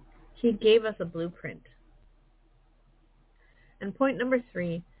 He gave us a blueprint. And point number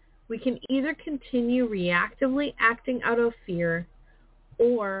 3, we can either continue reactively acting out of fear,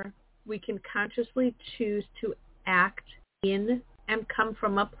 or we can consciously choose to act in and come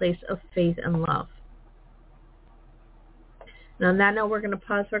from a place of faith and love. Now, on that note, we're going to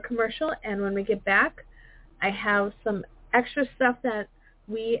pause for a commercial, and when we get back, I have some extra stuff that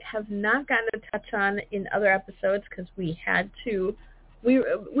we have not gotten to touch on in other episodes because we had to.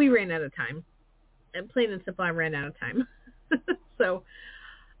 We ran out of time. And plain and simple, I ran out of time. So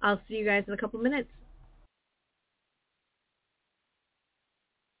I'll see you guys in a couple minutes.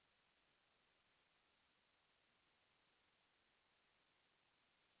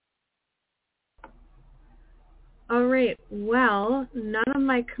 All right, well, none of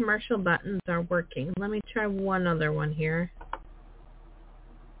my commercial buttons are working. Let me try one other one here.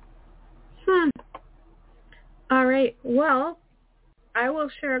 All right, well, I will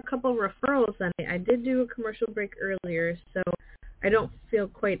share a couple referrals. I did do a commercial break earlier, so I don't feel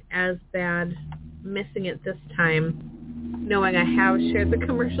quite as bad missing it this time, knowing I have shared the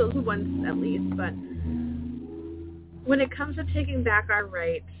commercials once at least. But when it comes to taking back our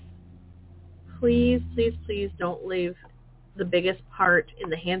rights, please, please, please don't leave the biggest part in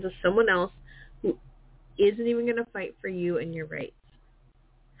the hands of someone else who isn't even going to fight for you and your rights.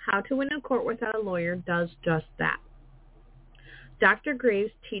 How to Win in Court Without a Lawyer does just that. Dr.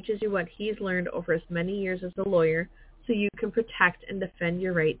 Graves teaches you what he's learned over as many years as a lawyer so you can protect and defend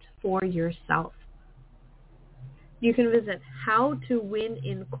your rights for yourself. You can visit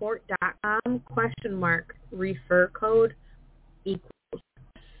howtowinincourt.com, !refer code equals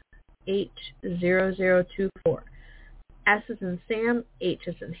H0024. S is in Sam, H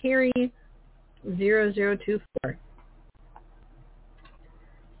is in Harry, 0024.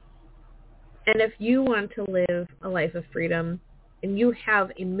 And if you want to live a life of freedom and you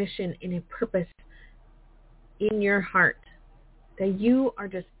have a mission and a purpose in your heart that you are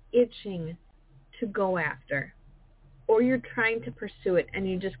just itching to go after, or you're trying to pursue it and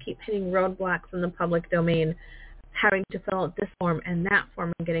you just keep hitting roadblocks in the public domain, having to fill out this form and that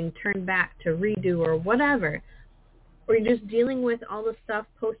form and getting turned back to redo or whatever, or you're just dealing with all the stuff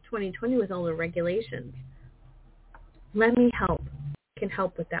post-2020 with all the regulations, let me help. I can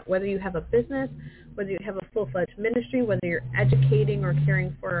help with that. Whether you have a business, whether you have a full-fledged ministry, whether you're educating or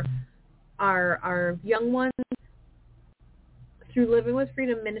caring for our young ones, through Living with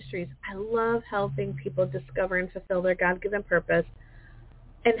Freedom Ministries, I love helping people discover and fulfill their God-given purpose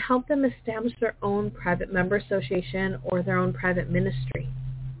and help them establish their own private member association or their own private ministry.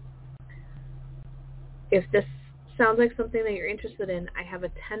 If this sounds like something that you're interested in, I have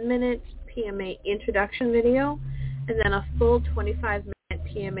a 10-minute PMA introduction video and then a full 25-minute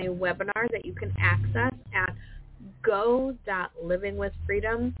PMA webinar that you can access at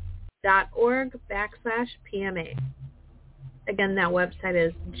go.livingwithfreedom.org/PMA. Again, that website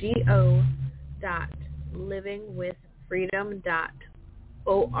is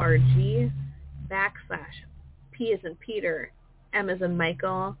go.livingwithfreedom.org /P as in Peter, M as in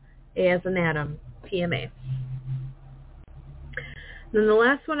Michael, A as in Adam, PMA. Then the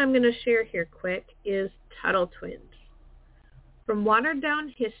last one I'm going to share here quick is Tuttle Twins. From watered-down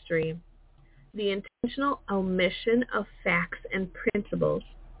history, the intentional omission of facts and principles,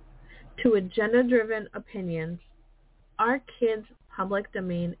 to agenda-driven opinions, our kids' public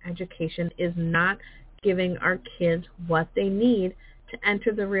domain education is not giving our kids what they need to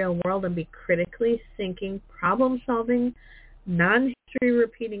enter the real world and be critically thinking, problem-solving, non-history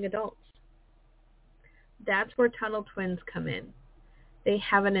repeating adults. That's where Tuttle Twins come in. They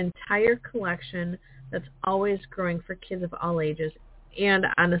have an entire collection that's always growing for kids of all ages and,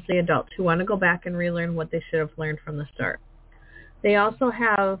 honestly, adults who want to go back and relearn what they should have learned from the start. They also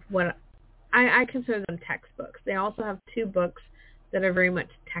have what I consider them textbooks. They also have 2 books that are very much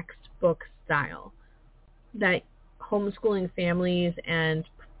textbook style that homeschooling families and,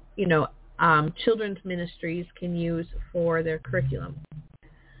 children's ministries can use for their curriculum.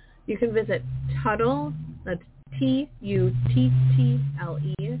 You can visit Tuttle, that's Tuttle,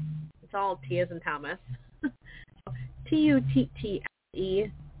 it's all T as in Thomas, Tuttle,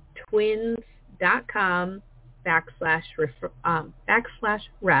 twins.com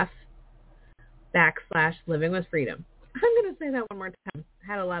 /ref/Living with Freedom. I'm going to say that one more time. I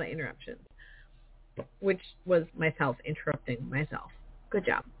had a lot of interruptions, which was myself interrupting myself. Good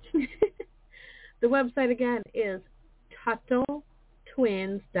job. The website again is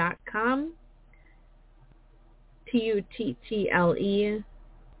TuttleTwins.com,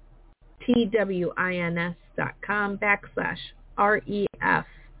 TuttleTwins.com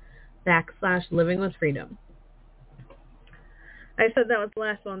 /REF/Living with Freedom. I said that was the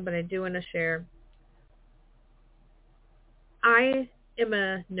last one, but I do want to share. I am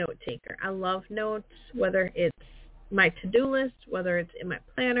a note taker. I love notes, whether it's my to-do list, whether it's in my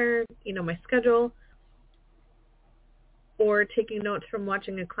planner, my schedule, or taking notes from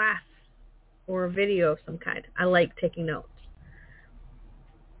watching a class or a video of some kind. I like taking notes.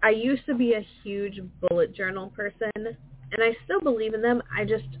 I used to be a huge bullet journal person, and I still believe in them. I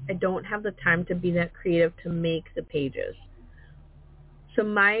don't have the time to be that creative to make the pages. So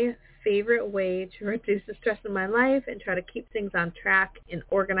my favorite way to reduce the stress in my life and try to keep things on track and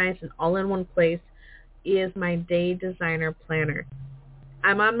organized and all in one place is my Day Designer Planner.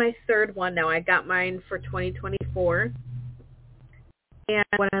 I'm on my 3rd one now. I got mine for 2024. And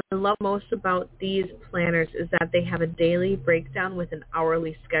what I love most about these planners is that they have a daily breakdown with an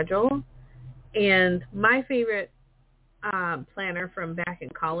hourly schedule. And my favorite planner from back in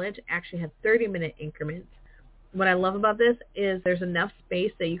college actually had 30-minute increments. What I love about this is there's enough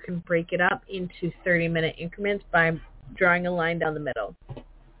space that you can break it up into 30-minute increments by drawing a line down the middle.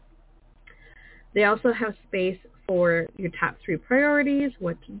 They also have space for your top 3 priorities,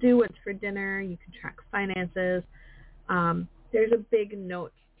 what to do, what's for dinner. You can track finances. There's a big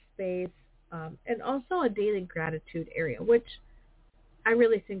notes space and also a daily gratitude area, which I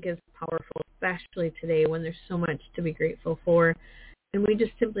really think is powerful, especially today when there's so much to be grateful for and we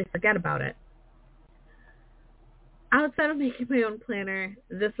just simply forget about it. Outside of making my own planner,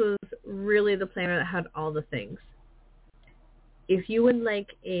 this was really the planner that had all the things. If you would like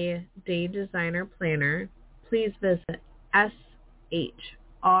a Day Designer Planner, please visit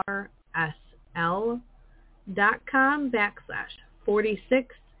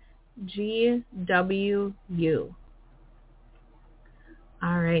shrrsl.com/46GWU.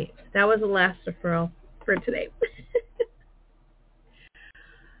 All right, that was the last referral for today.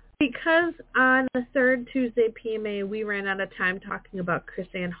 Because on the third Tuesday PMA, we ran out of time talking about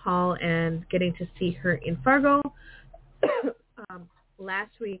KrisAnne Hall and getting to see her in Fargo.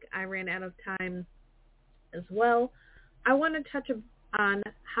 Last week, I ran out of time as well. I want to touch on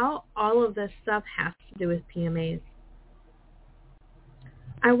how all of this stuff has to do with PMAs.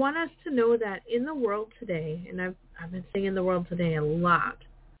 I want us to know that in the world today, and I've been saying in the world today a lot,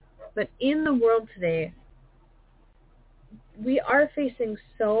 but in the world today, we are facing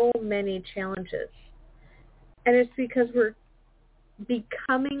so many challenges. And it's because we're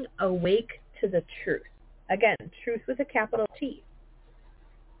becoming awake to the truth. Again, truth with a capital T.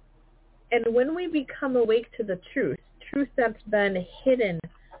 And when we become awake to the truth that's been hidden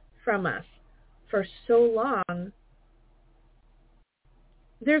from us for so long,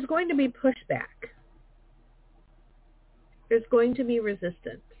 there's going to be pushback. There's going to be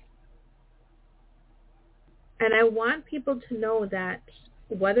resistance. And I want people to know that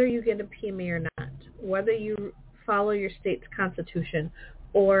whether you get a PMA or not, whether you follow your state's constitution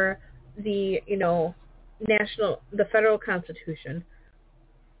or the federal constitution,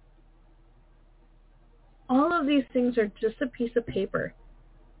 all of these things are just a piece of paper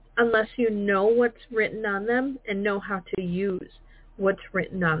unless you know what's written on them and know how to use what's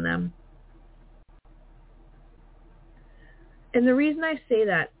written on them. And the reason I say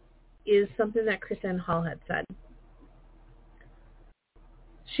that is something that KrisAnne Hall had said.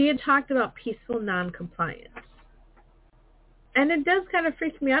 She had talked about peaceful noncompliance. And it does kind of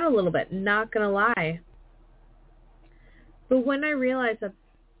freak me out a little bit, not going to lie. But when I realized that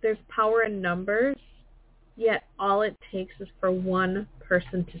there's power in numbers, yet all it takes is for one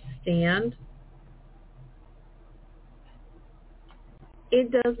person to stand,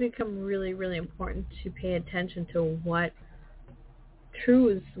 it does become really, really important to pay attention to what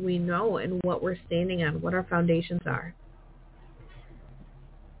truths we know and what we're standing on, what our foundations are.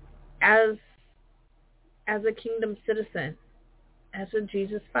 As a kingdom citizen, as a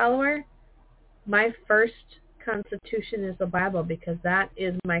Jesus follower, my first constitution is the Bible, because that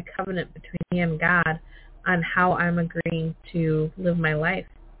is my covenant between me and God on how I'm agreeing to live my life.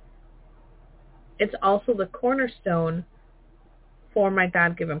 It's also the cornerstone for my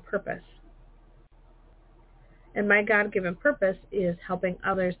God-given purpose. And my God-given purpose is helping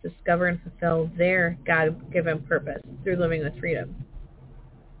others discover and fulfill their God-given purpose through living with freedom.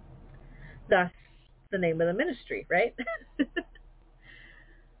 Thus, the name of the ministry, right?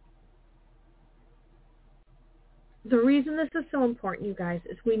 The reason this is so important, you guys,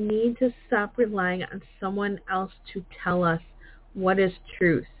 is we need to stop relying on someone else to tell us what is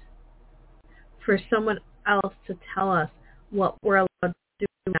truth. For someone else to tell us what we're allowed to do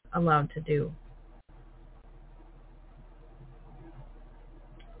and not allowed to do.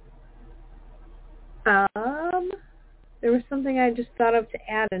 There was something I just thought of to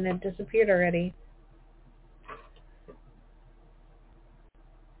add and it disappeared already.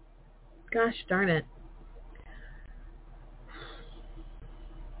 Gosh darn it.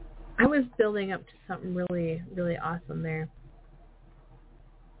 I was building up to something really, really awesome there.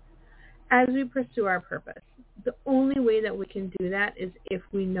 As we pursue our purpose, the only way that we can do that is if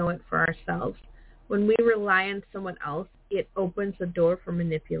we know it for ourselves. When we rely on someone else, it opens the door for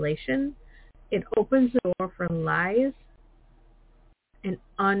manipulation. It opens the door for lies and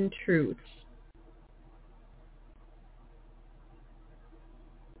untruths.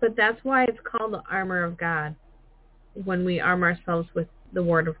 But that's why it's called the armor of God, when we arm ourselves with the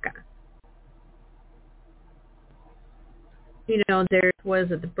Word of God. You know, there was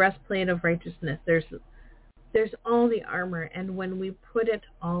the breastplate of righteousness. There's all the armor, and when we put it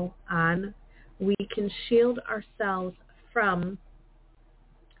all on, we can shield ourselves from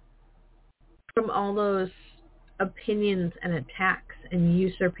all those opinions and attacks and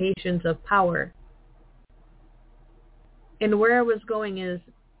usurpations of power. And where I was going is,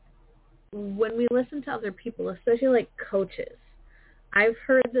 when we listen to other people, especially like coaches, I've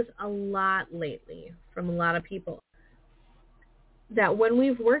heard this a lot lately from a lot of people, that when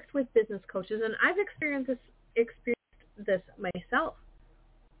we've worked with business coaches, and I've experienced this myself,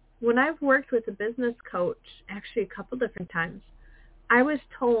 when I've worked with a business coach, actually a couple different times, I was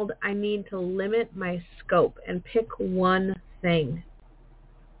told I need to limit my scope and pick one thing.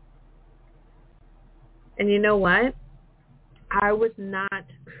 And you know what? I was not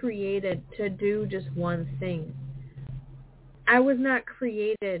created to do just one thing. I was not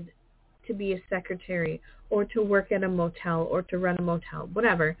created to be a secretary or to work at a motel or to run a motel,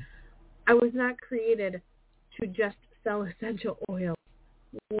 whatever. I was not created to just sell essential oils,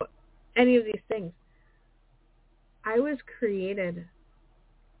 any of these things. I was created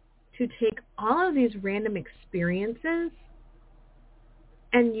to take all of these random experiences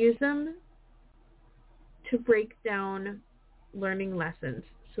and use them to break down learning lessons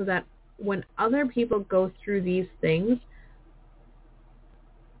so that when other people go through these things,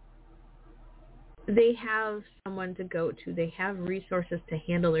 they have someone to go to. They have resources to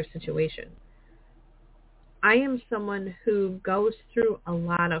handle their situation. I am someone who goes through a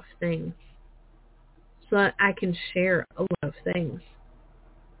lot of things so that I can share a lot of things.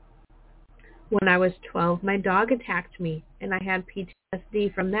 When I was 12, my dog attacked me, and I had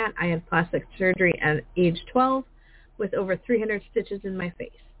PTSD from that. I had plastic surgery at age 12 with over 300 stitches in my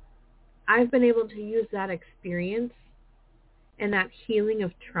face. I've been able to use that experience and that healing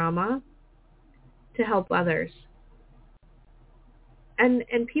of trauma to help others. And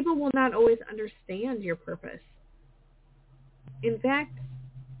people will not always understand your purpose. In fact,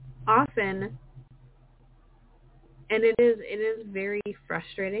 often, and it is very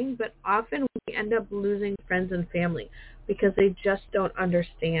frustrating, but often we end up losing friends and family because they just don't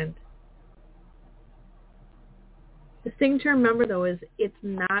understand. The thing to remember, though, is it's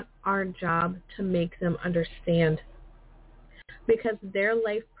not our job to make them understand, because their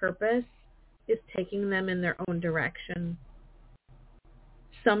life purpose is taking them in their own direction.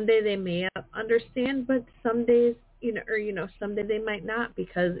 Someday they may understand, but some days, someday they might not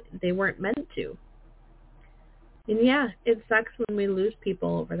because they weren't meant to. And yeah, it sucks when we lose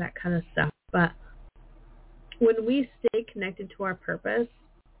people over that kind of stuff. But when we stay connected to our purpose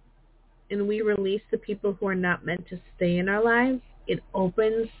and we release the people who are not meant to stay in our lives, it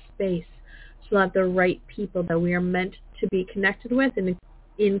opens space so that the right people that we are meant to be connected with and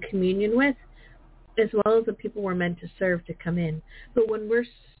in communion with, as well as the people we're meant to serve, to come in. But when we're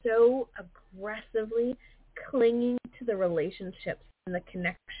so aggressively clinging to the relationships and the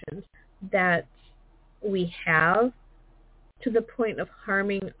connections that we have to the point of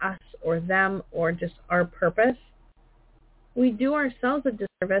harming us or them or just our purpose, we do ourselves a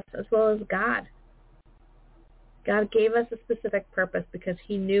disservice as well as God. God gave us a specific purpose because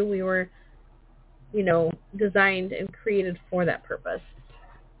he knew we were, designed and created for that purpose.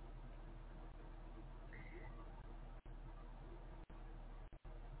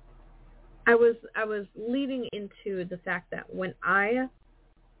 I was leading into the fact that when I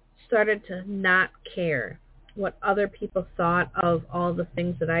started to not care what other people thought of all the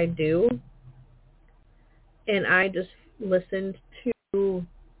things that I do, and I just listened to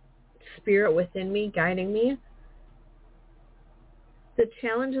spirit within me guiding me, the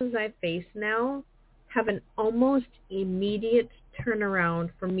challenges I face now have an almost immediate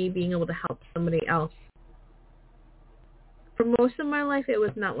turnaround for me being able to help somebody else. For most of my life, it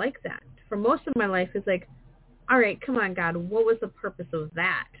was not like that. For most of my life, it's like, all right, come on, God, what was the purpose of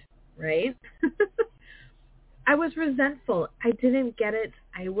that, right? I was resentful. I didn't get it.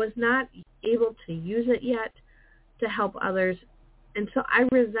 I was not able to use it yet to help others. And so I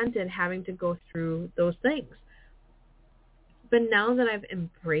resented having to go through those things. But now that I've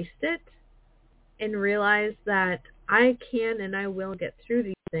embraced it and realized that I can and I will get through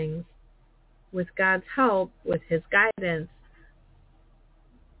these things with God's help, with his guidance,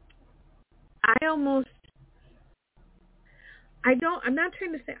 I'm not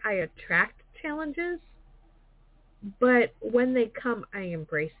trying to say I attract challenges, but when they come, I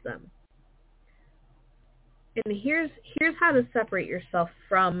embrace them. And here's how to separate yourself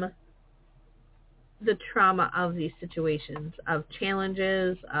from the trauma of these situations, of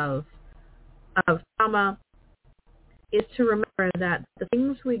challenges, of trauma, is to remember that the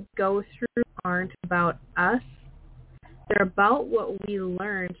things we go through aren't about us. They're about what we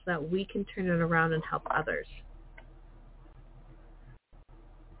learned so that we can turn it around and help others.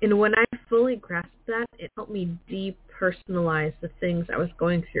 And when I fully grasped that, it helped me depersonalize the things I was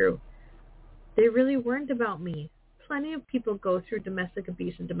going through. They really weren't about me. Plenty of people go through domestic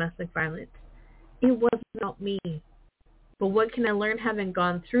abuse and domestic violence. It wasn't about me. But what can I learn having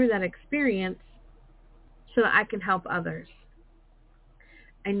gone through that experience so that I can help others?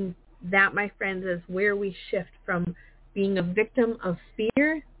 And that, my friends, is where we shift from being a victim of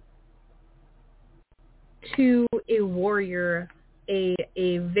fear to a warrior, a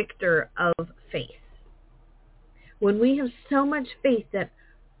victor of faith. When we have so much faith that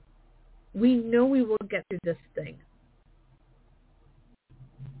we know we will get through this thing.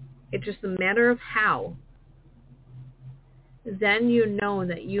 It's just a matter of how. Then you know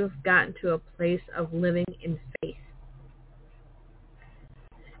that you have gotten to a place of living in faith.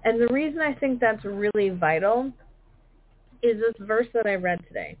 And the reason I think that's really vital is this verse that I read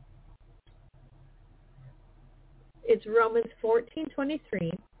today. It's Romans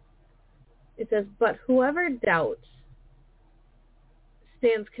 14:23. It says, "But whoever doubts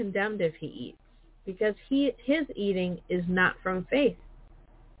stands condemned if he eats, because his eating is not from faith.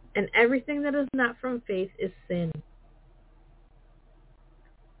 And everything that is not from faith is sin."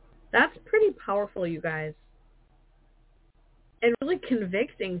 That's pretty powerful, you guys. And really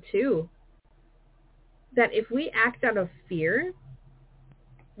convicting, too. That if we act out of fear,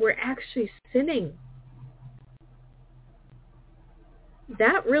 we're actually sinning.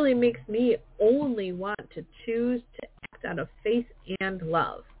 That really makes me only want to choose to act out of faith and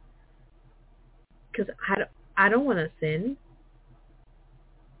love. Because I don't want to sin.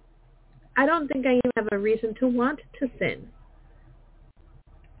 I don't think I even have a reason to want to sin.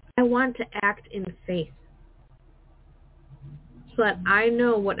 I want to act in faith. So that I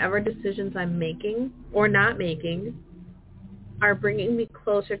know whatever decisions I'm making or not making are bringing me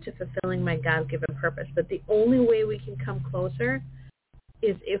closer to fulfilling my God-given purpose. But the only way we can come closer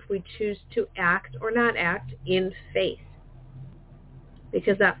is if we choose to act or not act in faith.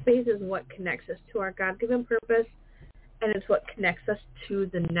 Because that faith is what connects us to our God-given purpose, and it's what connects us to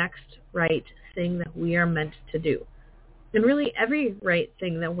the next right thing that we are meant to do. And really every right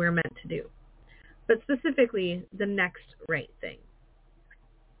thing that we're meant to do. But specifically, the next right thing.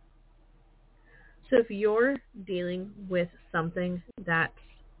 So if you're dealing with something that's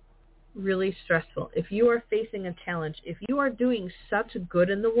really stressful, if you are facing a challenge, if you are doing such good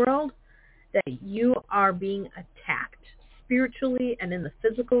in the world that you are being attacked spiritually and in the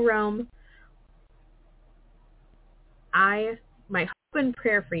physical realm, my hope and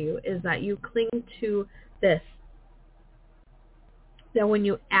prayer for you is that you cling to this, that when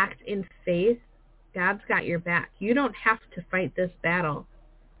you act in faith, God's got your back. You don't have to fight this battle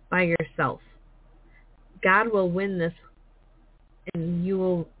by yourself. God will win this, and you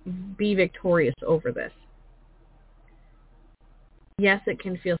will be victorious over this. Yes, it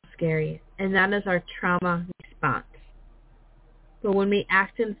can feel scary, and that is our trauma response. But when we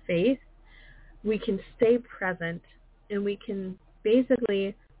act in faith, we can stay present, and we can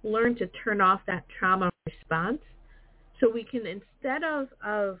basically learn to turn off that trauma response. So we can, instead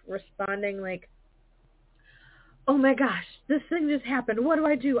of responding like, "Oh my gosh, this thing just happened. What do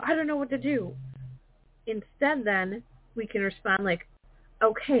I do? I don't know what to do." Instead, then, we can respond like,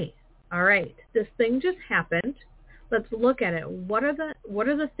 "Okay, all right, this thing just happened. Let's look at it. What are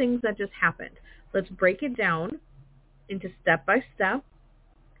the things that just happened? Let's break it down into step by step.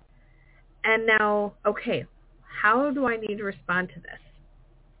 And now, okay, how do I need to respond to this?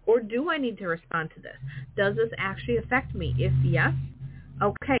 Or do I need to respond to this? Does this actually affect me? If yes,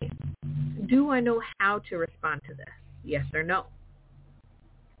 okay, do I know how to respond to this? Yes or no?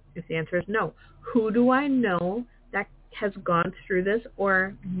 If the answer is no, who do I know that has gone through this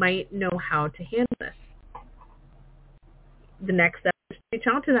or might know how to handle this? The next step is to reach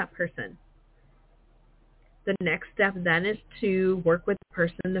out to that person. The next step then is to work with the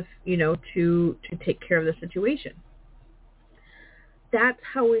person to take care of the situation. That's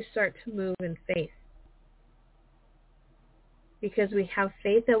how we start to move in faith. Because we have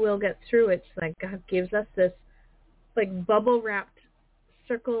faith that we'll get through it. It's like God gives us this like bubble wrapped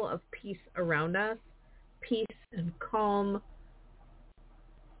circle of peace around us. Peace and calm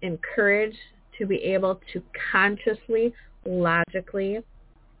and courage to be able to consciously, logically,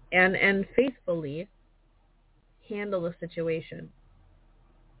 and faithfully handle the situation.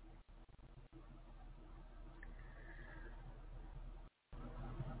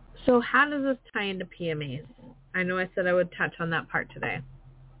 So how does this tie into PMAs? I know I said I would touch on that part today.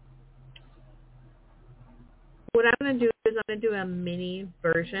 What I'm going to do is I'm going to do a mini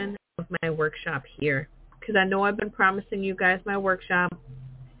version of my workshop here, because I know I've been promising you guys my workshop,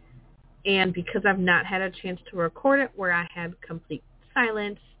 and because I've not had a chance to record it where I had complete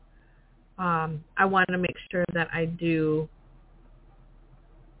silence, I want to make sure that I do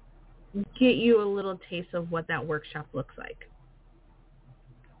get you a little taste of what that workshop looks like.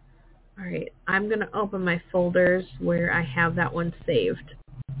 All right, I'm going to open my folders where I have that one saved.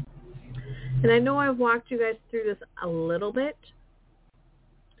 And I know I've walked you guys through this a little bit,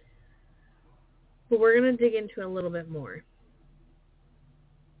 but we're going to dig into it a little bit more.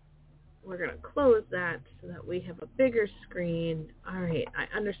 We're going to close that so that we have a bigger screen. All right,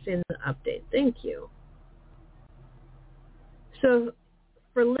 I understand the update. Thank you. So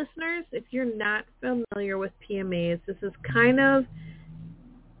for listeners, if you're not familiar with PMAs, this is kind of,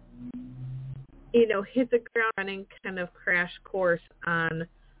 hit the ground running kind of crash course on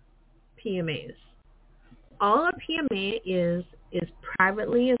PMAs. All a PMA is is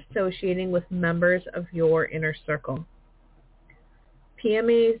privately associating with members of your inner circle.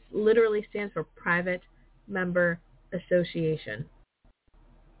 PMA literally stands for Private Member Association.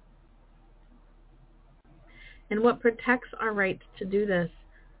 And what protects our rights to do this,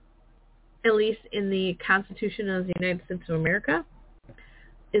 at least in the Constitution of the United States of America,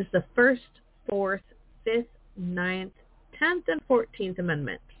 is the 1st, 4th, 5th, 9th, 10th, and 14th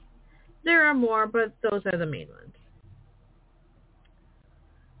Amendments. There are more, but those are the main ones.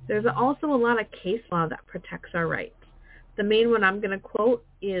 There's also a lot of case law that protects our rights. The main one I'm going to quote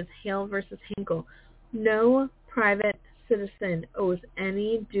is Hale versus Hinkle. No private citizen owes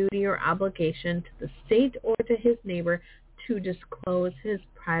any duty or obligation to the state or to his neighbor to disclose his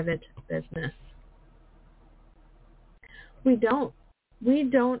private business. We don't. We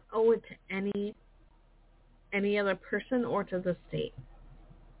don't owe it to any other person or to the state.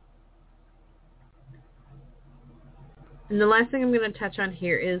 And the last thing I'm going to touch on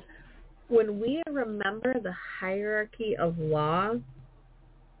here is when we remember the hierarchy of law,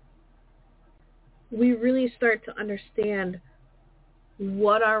 we really start to understand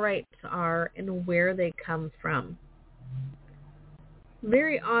what our rights are and where they come from.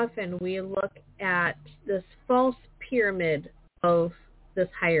 Very often we look at this false pyramid of this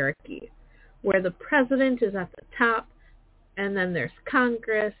hierarchy where the president is at the top, and then there's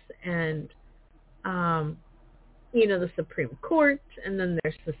Congress and the Supreme Court, and then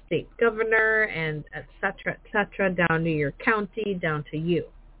there's the state governor, and et cetera, down to your county, down to you.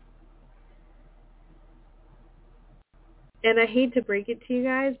 And I hate to break it to you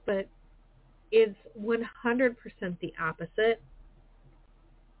guys, but it's 100% the opposite.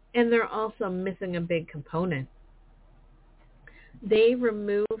 And they're also missing a big component. They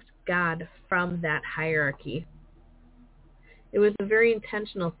removed God from that hierarchy. It was a very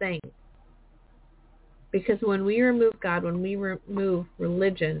intentional thing. Because when we remove God, when we remove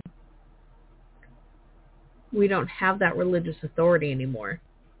religion, we don't have that religious authority anymore.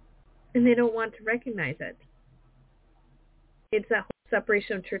 And they don't want to recognize it. It's that whole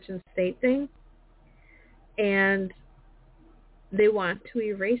separation of church and state thing. And they want to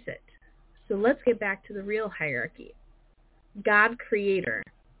erase it. So let's get back to the real hierarchy. God, Creator,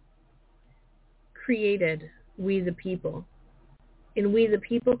 created we the people. And we the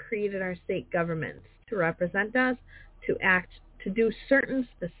people created our state governments to represent us, to act, to do certain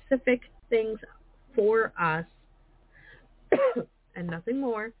specific things for us, and nothing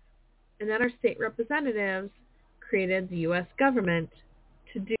more. And then our state representatives created the U.S. government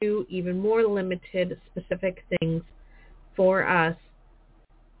to do even more limited, specific things for us.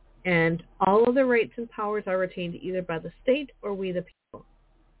 And all of the rights and powers are retained either by the state or we the people.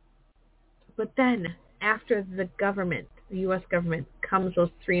 But then, after the government, the U.S. government, comes those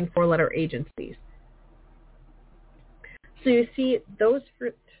 3- and 4-letter agencies. So you see those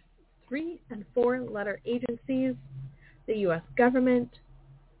 3- and 4-letter agencies, the U.S. government,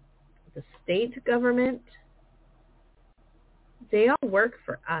 the state government, they all work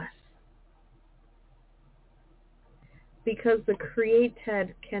for us. Because the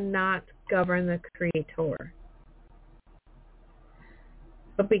created cannot govern the creator.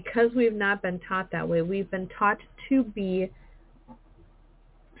 But because we've not been taught that way, we've been taught to be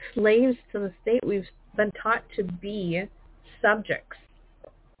slaves to the state. We've been taught to be subjects.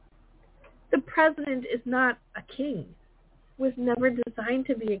 The president is not a king. Was never designed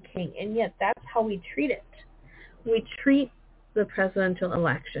to be a king, and yet that's how we treat it. We treat the presidential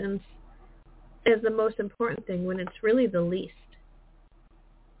elections as the most important thing when it's really the least.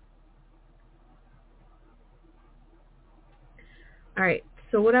 All right,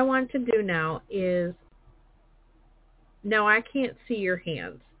 so what I want to do now is, now I can't see your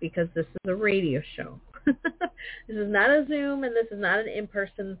hands because this is a radio show. This is not a Zoom, and this is not an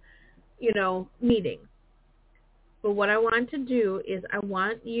in-person, meeting. But what I want to do is I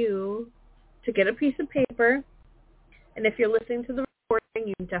want you to get a piece of paper, and if you're listening to the recording,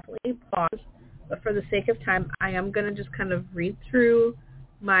 you can definitely pause. But for the sake of time, I am going to just kind of read through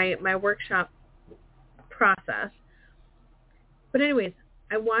my workshop process. But anyways,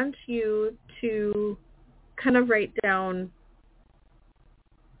 I want you to kind of write down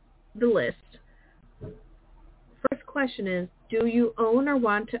the list. First question is, do you own or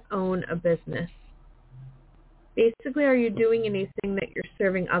want to own a business? Basically, are you doing anything that you're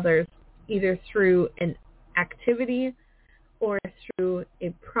serving others, either through an activity or through a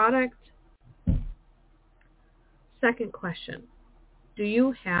product? Second question, do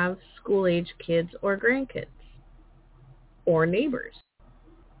you have school-age kids or grandkids or neighbors?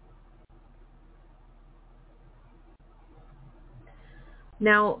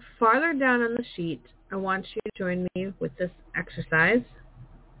 Now, farther down on the sheet, I want you to join me with this exercise.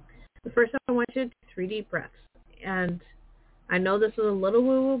 The first, I want you to do 3 deep breaths. And I know this is a little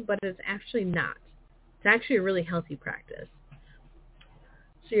woo-woo, but it's actually not. It's actually a really healthy practice.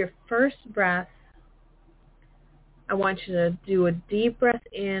 So your first breath, I want you to do a deep breath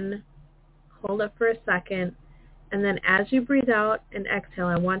in, hold it for a second, and then as you breathe out and exhale,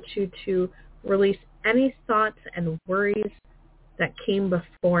 I want you to release any thoughts and worries that came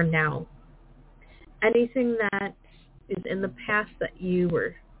before now. Anything that is in the past that you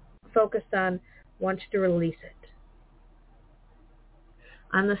were focused on, I want you to release it.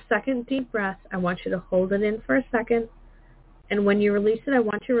 On the second deep breath, I want you to hold it in for a second. And when you release it, I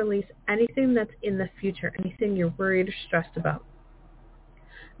want you to release anything that's in the future, anything you're worried or stressed about.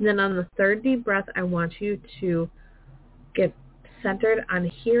 And then on the third deep breath, I want you to get centered on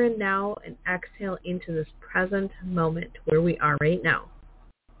here and now and exhale into this present moment where we are right now.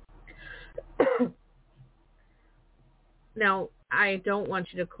 Now, I don't want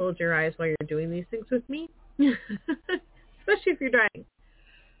you to close your eyes while you're doing these things with me, especially if you're driving.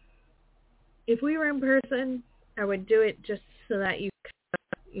 If we were in person, I would do it just so that you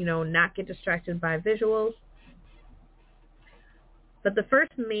not get distracted by visuals. But the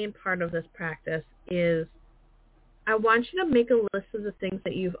first main part of this practice is I want you to make a list of the things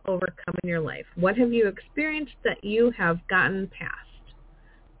that you've overcome in your life. What have you experienced that you have gotten past?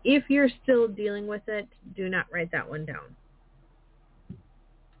 If you're still dealing with it, do not write that one down.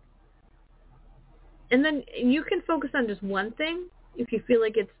 And then you can focus on just one thing if you feel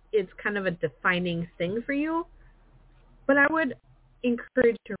like it's kind of a defining thing for you. But I would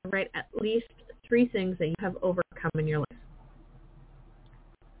encourage you to write at least 3 things that you have overcome in your life.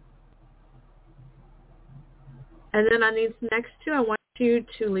 And then on these next 2, I want you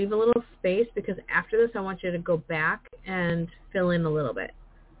to leave a little space because after this, I want you to go back and fill in a little bit.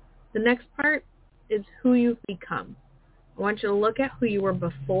 The next part is who you've become. I want you to look at who you were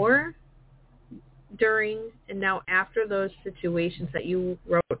before, during, and now after those situations that you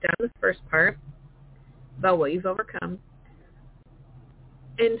wrote down in the first part about what you've overcome,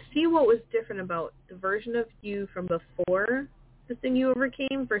 and see what was different about the version of you from before the thing you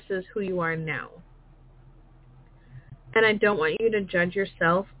overcame versus who you are now. And I don't want you to judge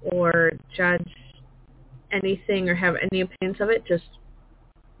yourself or judge anything or have any opinions of it. Just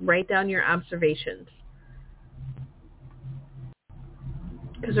write down your observations.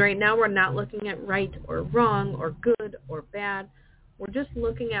 Because right now we're not looking at right or wrong or good or bad. We're just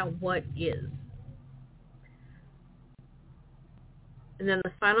looking at what is. And then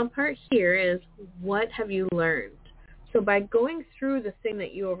the final part here is what have you learned? So by going through the thing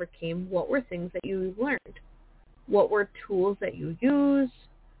that you overcame, what were things that you learned? What were tools that you used?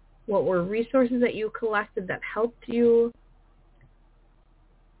 What were resources that you collected that helped you?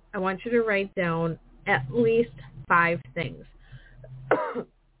 I want you to write down at least 5 things.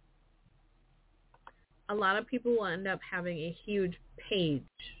 A lot of people will end up having a huge page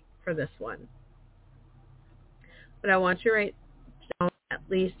for this one. But I want you to write down at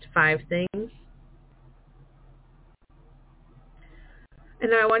least 5 things.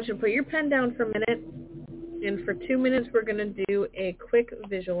 And I want you to put your pen down for a minute. And for 2 minutes, we're going to do a quick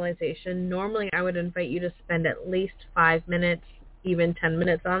visualization. Normally, I would invite you to spend at least 5 minutes, even 10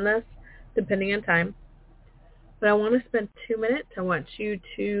 minutes on this, depending on time. But I want to spend 2 minutes. I want you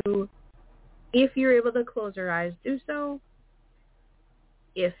to, if you're able to close your eyes, do so.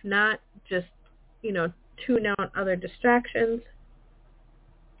 If not, just, tune out other distractions.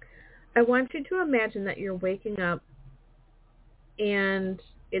 I want you to imagine that you're waking up and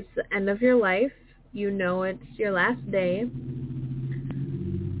it's the end of your life. You know it's your last day.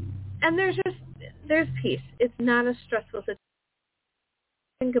 And there's peace. It's not a stressful situation.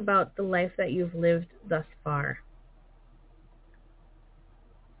 Think about the life that you've lived thus far.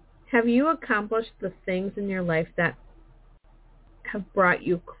 Have you accomplished the things in your life that have brought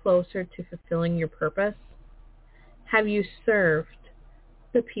you closer to fulfilling your purpose? Have you served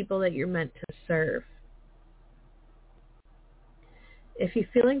the people that you're meant to serve? If you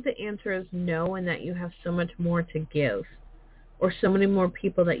feel like the answer is no and that you have so much more to give or so many more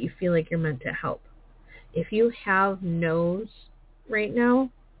people that you feel like you're meant to help, if you have no's right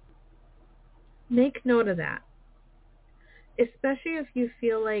now, make note of that. Especially if you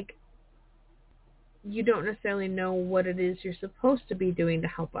feel like you don't necessarily know what it is you're supposed to be doing to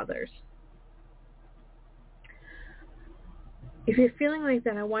help others. If you're feeling like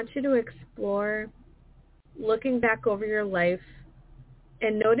that, I want you to explore looking back over your life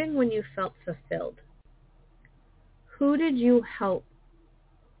and noting when you felt fulfilled. Who did you help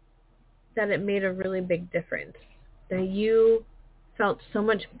that it made a really big difference? That you felt so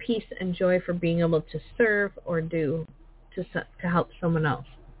much peace and joy for being able to serve or do to help someone else.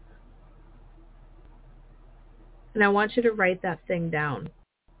 And I want you to write that thing down,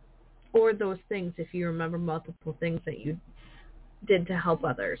 or those things if you remember multiple things that you did to help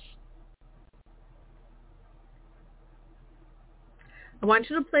others. I want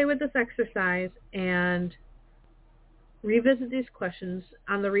you to play with this exercise and revisit these questions.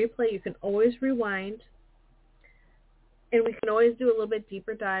 On the replay, you can always rewind, and we can always do a little bit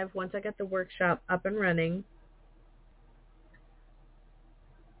deeper dive once I get the workshop up and running.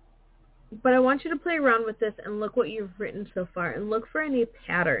 But I want you to play around with this and look what you've written so far and look for any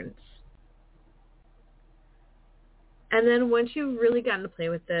patterns. And then once you've really gotten to play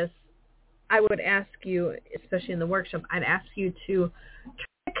with this, I would ask you, especially in the workshop, I'd ask you to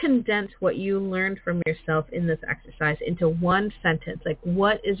try to condense what you learned from yourself in this exercise into one sentence. Like,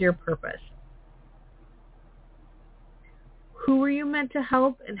 what is your purpose? Who are you meant to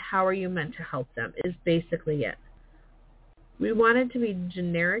help and how are you meant to help them is basically it. We want it to be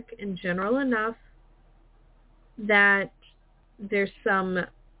generic and general enough that there's some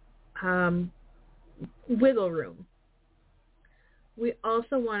wiggle room. We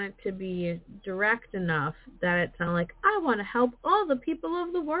also want it to be direct enough that it's not like, I want to help all the people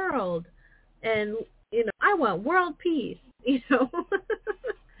of the world and, I want world peace,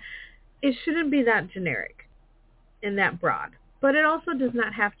 It shouldn't be that generic and that broad. But it also does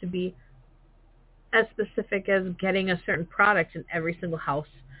not have to be as specific as getting a certain product in every single house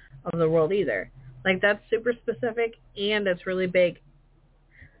of the world either. Like, that's super specific and it's really big.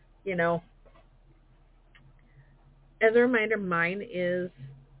 As a reminder, mine is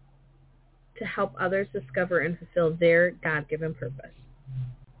to help others discover and fulfill their God-given purpose.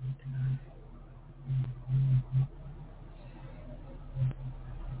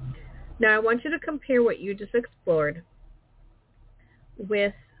 Now, I want you to compare what you just explored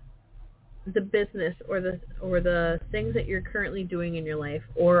with the business or the things that you're currently doing in your life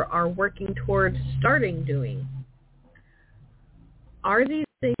or are working towards starting doing. Are these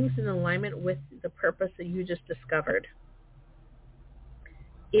things in alignment with the purpose that you just discovered?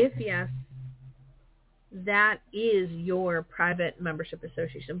 If yes, that is your private membership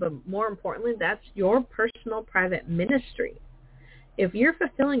association, but more importantly, that's your personal private ministry. If you're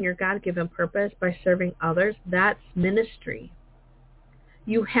fulfilling your God-given purpose by serving others, that's ministry.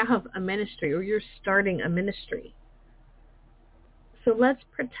 You have a ministry, or you're starting a ministry. So let's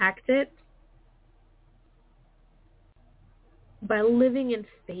protect it by living in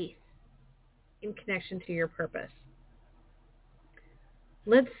faith in connection to your purpose.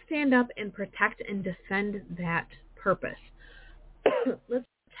 Let's stand up and protect and defend that purpose. Let's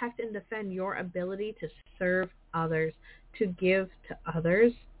protect and defend your ability to serve others, to give to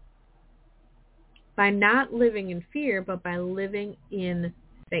others, by not living in fear, but by living in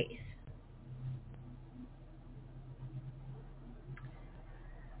faith.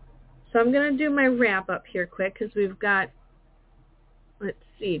 So I'm going to do my wrap up here quick because we've got, let's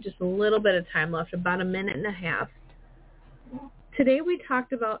see, just a little bit of time left, about a minute and a half. Today we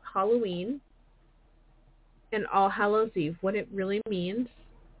talked about Halloween and All Hallows Eve, what it really means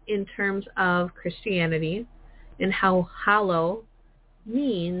in terms of Christianity, and how hallow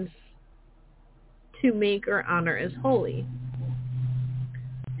means to make or honor as holy,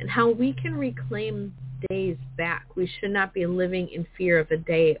 and how we can reclaim days back. We should not be living in fear of a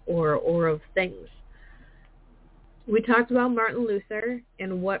day or of things. We talked about Martin Luther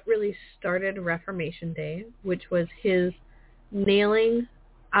and what really started Reformation Day, which was his nailing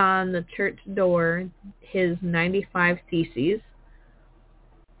on the church door his 95 Theses.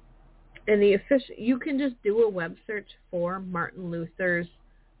 And you can just do a web search for Martin Luther's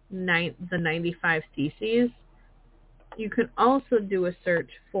the 95 Theses. You can also do a search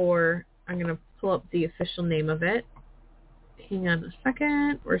for, I'm going to pull up the official name of it. Hang on a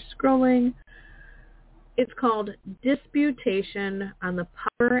second. We're scrolling. It's called Disputation on the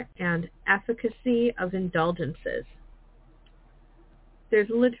Power and Efficacy of Indulgences. There's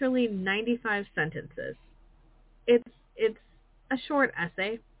literally 95 sentences. It's a short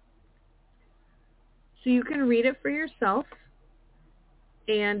essay. So you can read it for yourself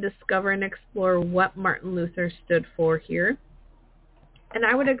and discover and explore what Martin Luther stood for here. And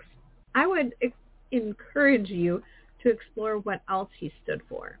I would encourage you to explore what else he stood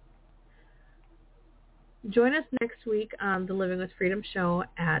for. Join us next week on the Living with Freedom show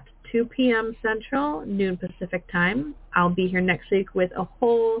at 2 p.m. Central, noon Pacific time. I'll be here next week with a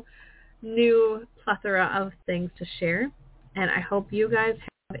whole new plethora of things to share. And I hope you guys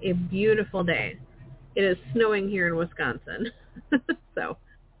have a beautiful day. It is snowing here in Wisconsin. So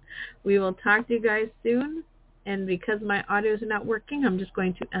we will talk to you guys soon. And because my audio is not working, I'm just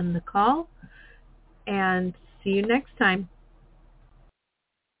going to end the call. And see you next time.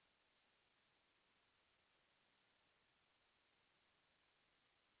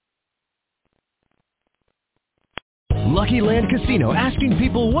 Lucky Land Casino, asking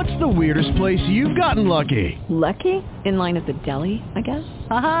people, what's the weirdest place you've gotten lucky? Lucky? In line at the deli, I guess?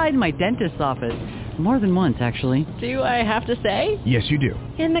 Aha, in my dentist's office. More than once, actually. Do I have to say? Yes, you do.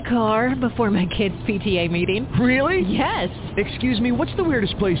 In the car before my kids' PTA meeting. Really? Yes. Excuse me, what's the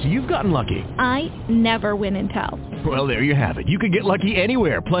weirdest place you've gotten lucky? I never win and tell. Well, there you have it. You can get lucky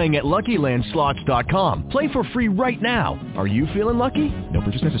anywhere, playing at LuckyLandSlots.com. Play for free right now. Are you feeling lucky? No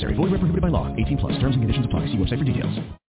purchase necessary. Void where prohibited by law. 18+. Terms and conditions apply. See website for details.